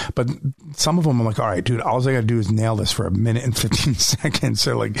longer, but some of them I'm like, all right, dude, all I got to do is nail this for a minute and 15 seconds.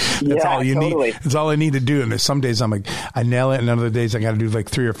 So like, that's all you need. That's all I need to do. And there's some days I'm like, I nail it, and other days I got to do like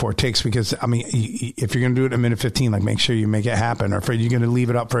 3 or 4 takes because I mean, if you're gonna do it in a minute 15, like make sure you make it happen. Or if you're gonna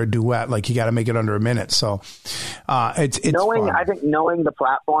leave it up for a duet, like you got to make it under a minute. So. It's knowing, fun. I think knowing the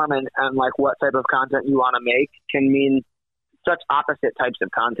platform and like what type of content you want to make can mean such opposite types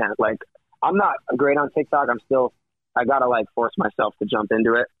of content. Like I'm not great on TikTok. I gotta like force myself to jump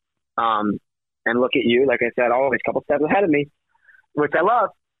into it. And look at you, like I said, always a couple steps ahead of me, which I love.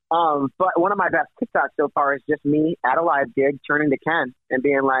 But one of my best TikToks so far is just me at a live gig turning to Ken and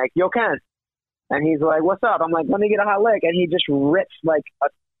being like, yo, Ken. And he's like, what's up? I'm like, let me get a hot lick. And he just rips like a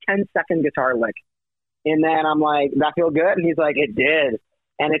 10-second guitar lick. And then I'm like, that feel good? And he's like, it did.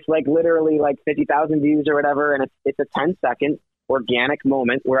 And it's like literally like 50,000 views or whatever. And it's a 10-second organic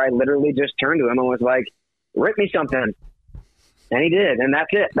moment where I literally just turned to him and was like, rip me something. And he did. And that's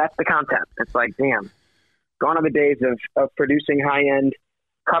it. That's the content. It's like, damn. Gone are the days of producing high-end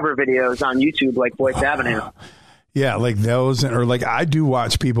cover videos on YouTube like Voice Avenue. Yeah, like those. Or like I do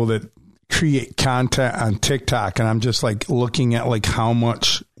watch people that create content on TikTok, and I'm just like looking at like how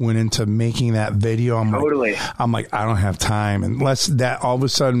much went into making that video. I'm like, I don't have time unless that all of a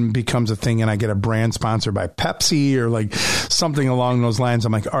sudden becomes a thing and I get a brand sponsored by Pepsi or like something along those lines.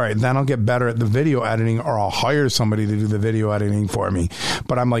 I'm like, all right, then I'll get better at the video editing, or I'll hire somebody to do the video editing for me.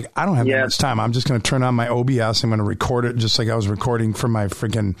 But I'm like, I don't have that much time. I'm just going to turn on my OBS. I'm going to record it just like I was recording for my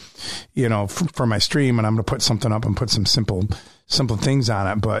freaking, for my stream, and I'm going to put something up and put some simple things on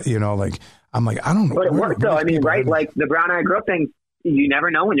it. But like, I'm like, I don't know. But it worked though. I mean, right? Like the Brown Eyed Girl thing, you never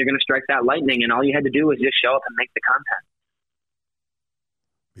know when you're going to strike that lightning, and all you had to do was just show up and make the content.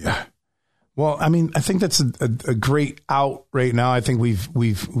 Yeah. Well, I mean, I think that's a great out right now. I think we've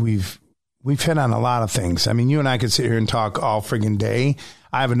hit on a lot of things. I mean, you and I could sit here and talk all friggin' day.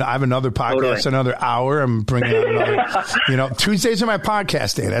 I have another podcast, another hour. I'm bringing out another, Tuesdays are my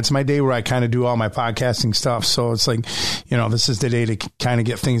podcast day. That's my day where I kind of do all my podcasting stuff. So it's like, this is the day to kind of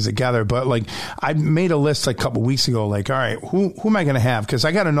get things together. But like, I made a list like a couple weeks ago, like, all right, who am I going to have? Cause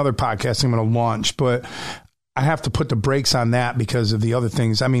I got another podcast I'm going to launch, but I have to put the brakes on that because of the other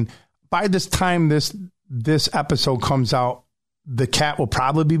things. I mean, by this time this episode comes out, the cat will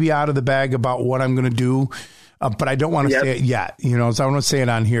probably be out of the bag about what I'm going to do. But I don't want to say it yet, so I don't want to say it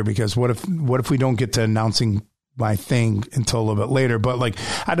on here because what if we don't get to announcing my thing until a little bit later? But like,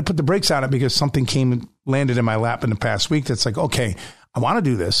 I had to put the brakes on it because something landed in my lap in the past week. That's like, okay, I want to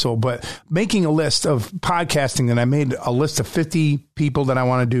do this. So, but making a list of podcasting, and I made a list of 50 people that I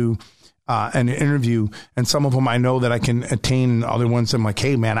want to do an interview, and some of them I know that I can attain. Other ones I'm like,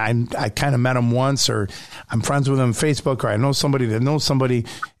 hey man, I kind of met them once, or I'm friends with them on Facebook, or I know somebody that knows somebody,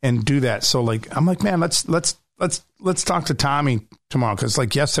 and do that. So like, I'm like, man, let's talk to Tommy tomorrow. Cause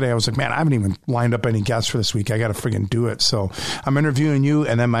like yesterday I was like, man, I haven't even lined up any guests for this week. I got to friggin' do it. So I'm interviewing you.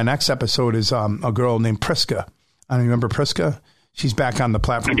 And then my next episode is a girl named Priska. I don't remember Priska. She's back on the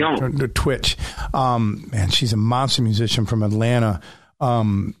platform, the Twitch. Man, she's a monster musician from Atlanta.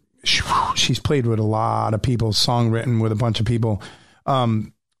 She's played with a lot of people, songwritten with a bunch of people.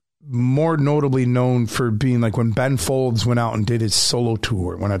 more notably known for being like when Ben Folds went out and did his solo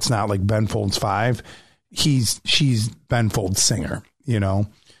tour, when it's not like Ben Folds 5, she's Ben Folds' singer, you know.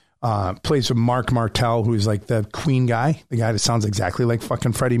 Plays with Mark Martel, who's like the Queen guy, the guy that sounds exactly like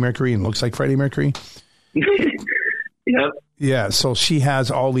fucking Freddie Mercury and looks like Freddie Mercury. Yep. Yeah. So she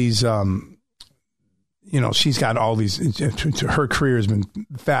has all these, she's got all these, her career has been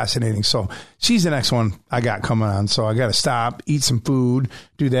fascinating. So she's the next one I got coming on. So I got to stop, eat some food,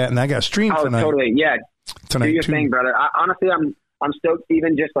 do that. And I got to stream tonight. Totally. Yeah. Tonight, do your too. thing, brother. Honestly, I'm stoked,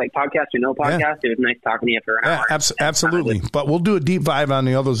 even just like podcast or no podcast. Yeah. It was nice talking to you for an hour. Absolutely. But we'll do a deep dive on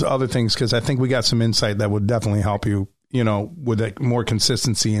the other things, because I think we got some insight that would definitely help you, with a more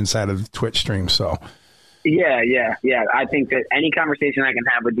consistency inside of the Twitch stream. So. Yeah. I think that any conversation I can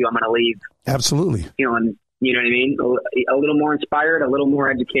have with you, I'm going to leave. Absolutely. Feeling, you know what I mean? A little more inspired, a little more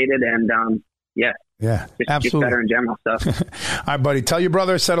educated, and yeah. Yeah, absolutely. Just better in general stuff. All right, buddy. Tell your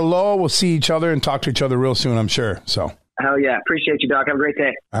brother I said hello. We'll see each other and talk to each other real soon, I'm sure. So. Hell yeah. Appreciate you, Doc. Have a great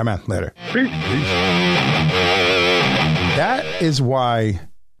day. All right, man. Later. Peace. That is why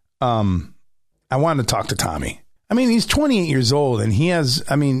I wanted to talk to Tommy. I mean, he's 28 years old, and he has,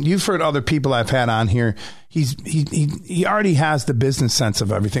 you've heard other people I've had on here. He already has the business sense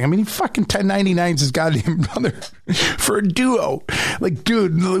of everything. I mean, he fucking 1099s his goddamn brother for a duo. Like,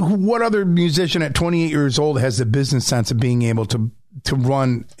 dude, what other musician at 28 years old has the business sense of being able to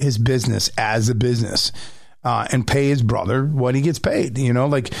run his business as a business? And pay his brother what he gets paid,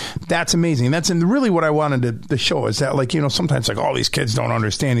 like that's amazing. That's really what I wanted to show is that, like, sometimes like all these kids don't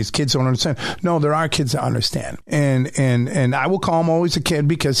understand. These kids don't understand. No, there are kids that understand. And I will call him always a kid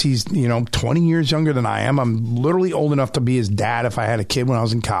because he's, 20 years younger than I am. I'm literally old enough to be his dad if I had a kid when I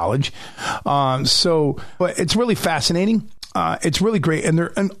was in college. But it's really fascinating. It's really great. And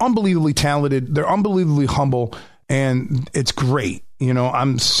they're unbelievably talented. They're unbelievably humble, and it's great.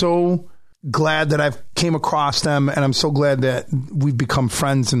 I'm so glad that I've came across them, and I'm so glad that we've become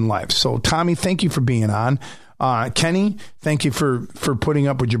friends in life. So Tommy, thank you for being on. Kenny, thank you for putting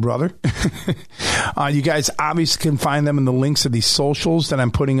up with your brother. You guys obviously can find them in the links of these socials that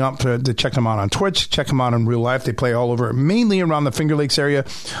I'm putting up to check them out on Twitch, check them out in real life. They play all over, mainly around the Finger Lakes area,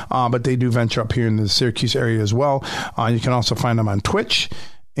 but they do venture up here in the Syracuse area as well. You can also find them on Twitch.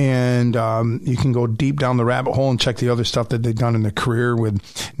 And you can go deep down the rabbit hole and check the other stuff that they've done in their career with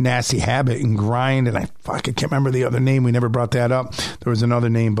Nasty Habit and Grind. And I can't remember the other name. We never brought that up. There was another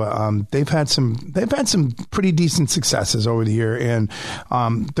name, but they've had some pretty decent successes over the year, and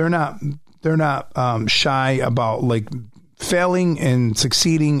they're not shy about like failing and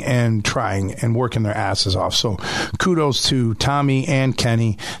succeeding and trying and working their asses off. So kudos to Tommy and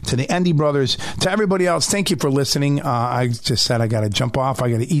Kenny, to the Endy brothers, to everybody else. Thank you for listening. I just said I got to jump off. I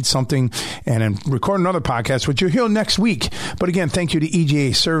got to eat something and then record another podcast, which you'll hear next week. But again, thank you to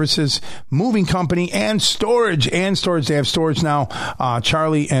EGA Services, Moving Company, and Storage. They have storage now.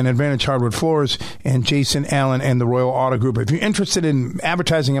 Charlie and Advantage Hardwood Floors, and Jason Allen and the Royal Auto Group. If you're interested in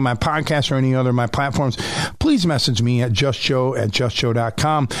advertising on my podcast or any other of my platforms, please message me at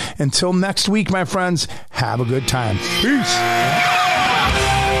justshow@justshow.com. Until next week, my friends, have a good time. Peace.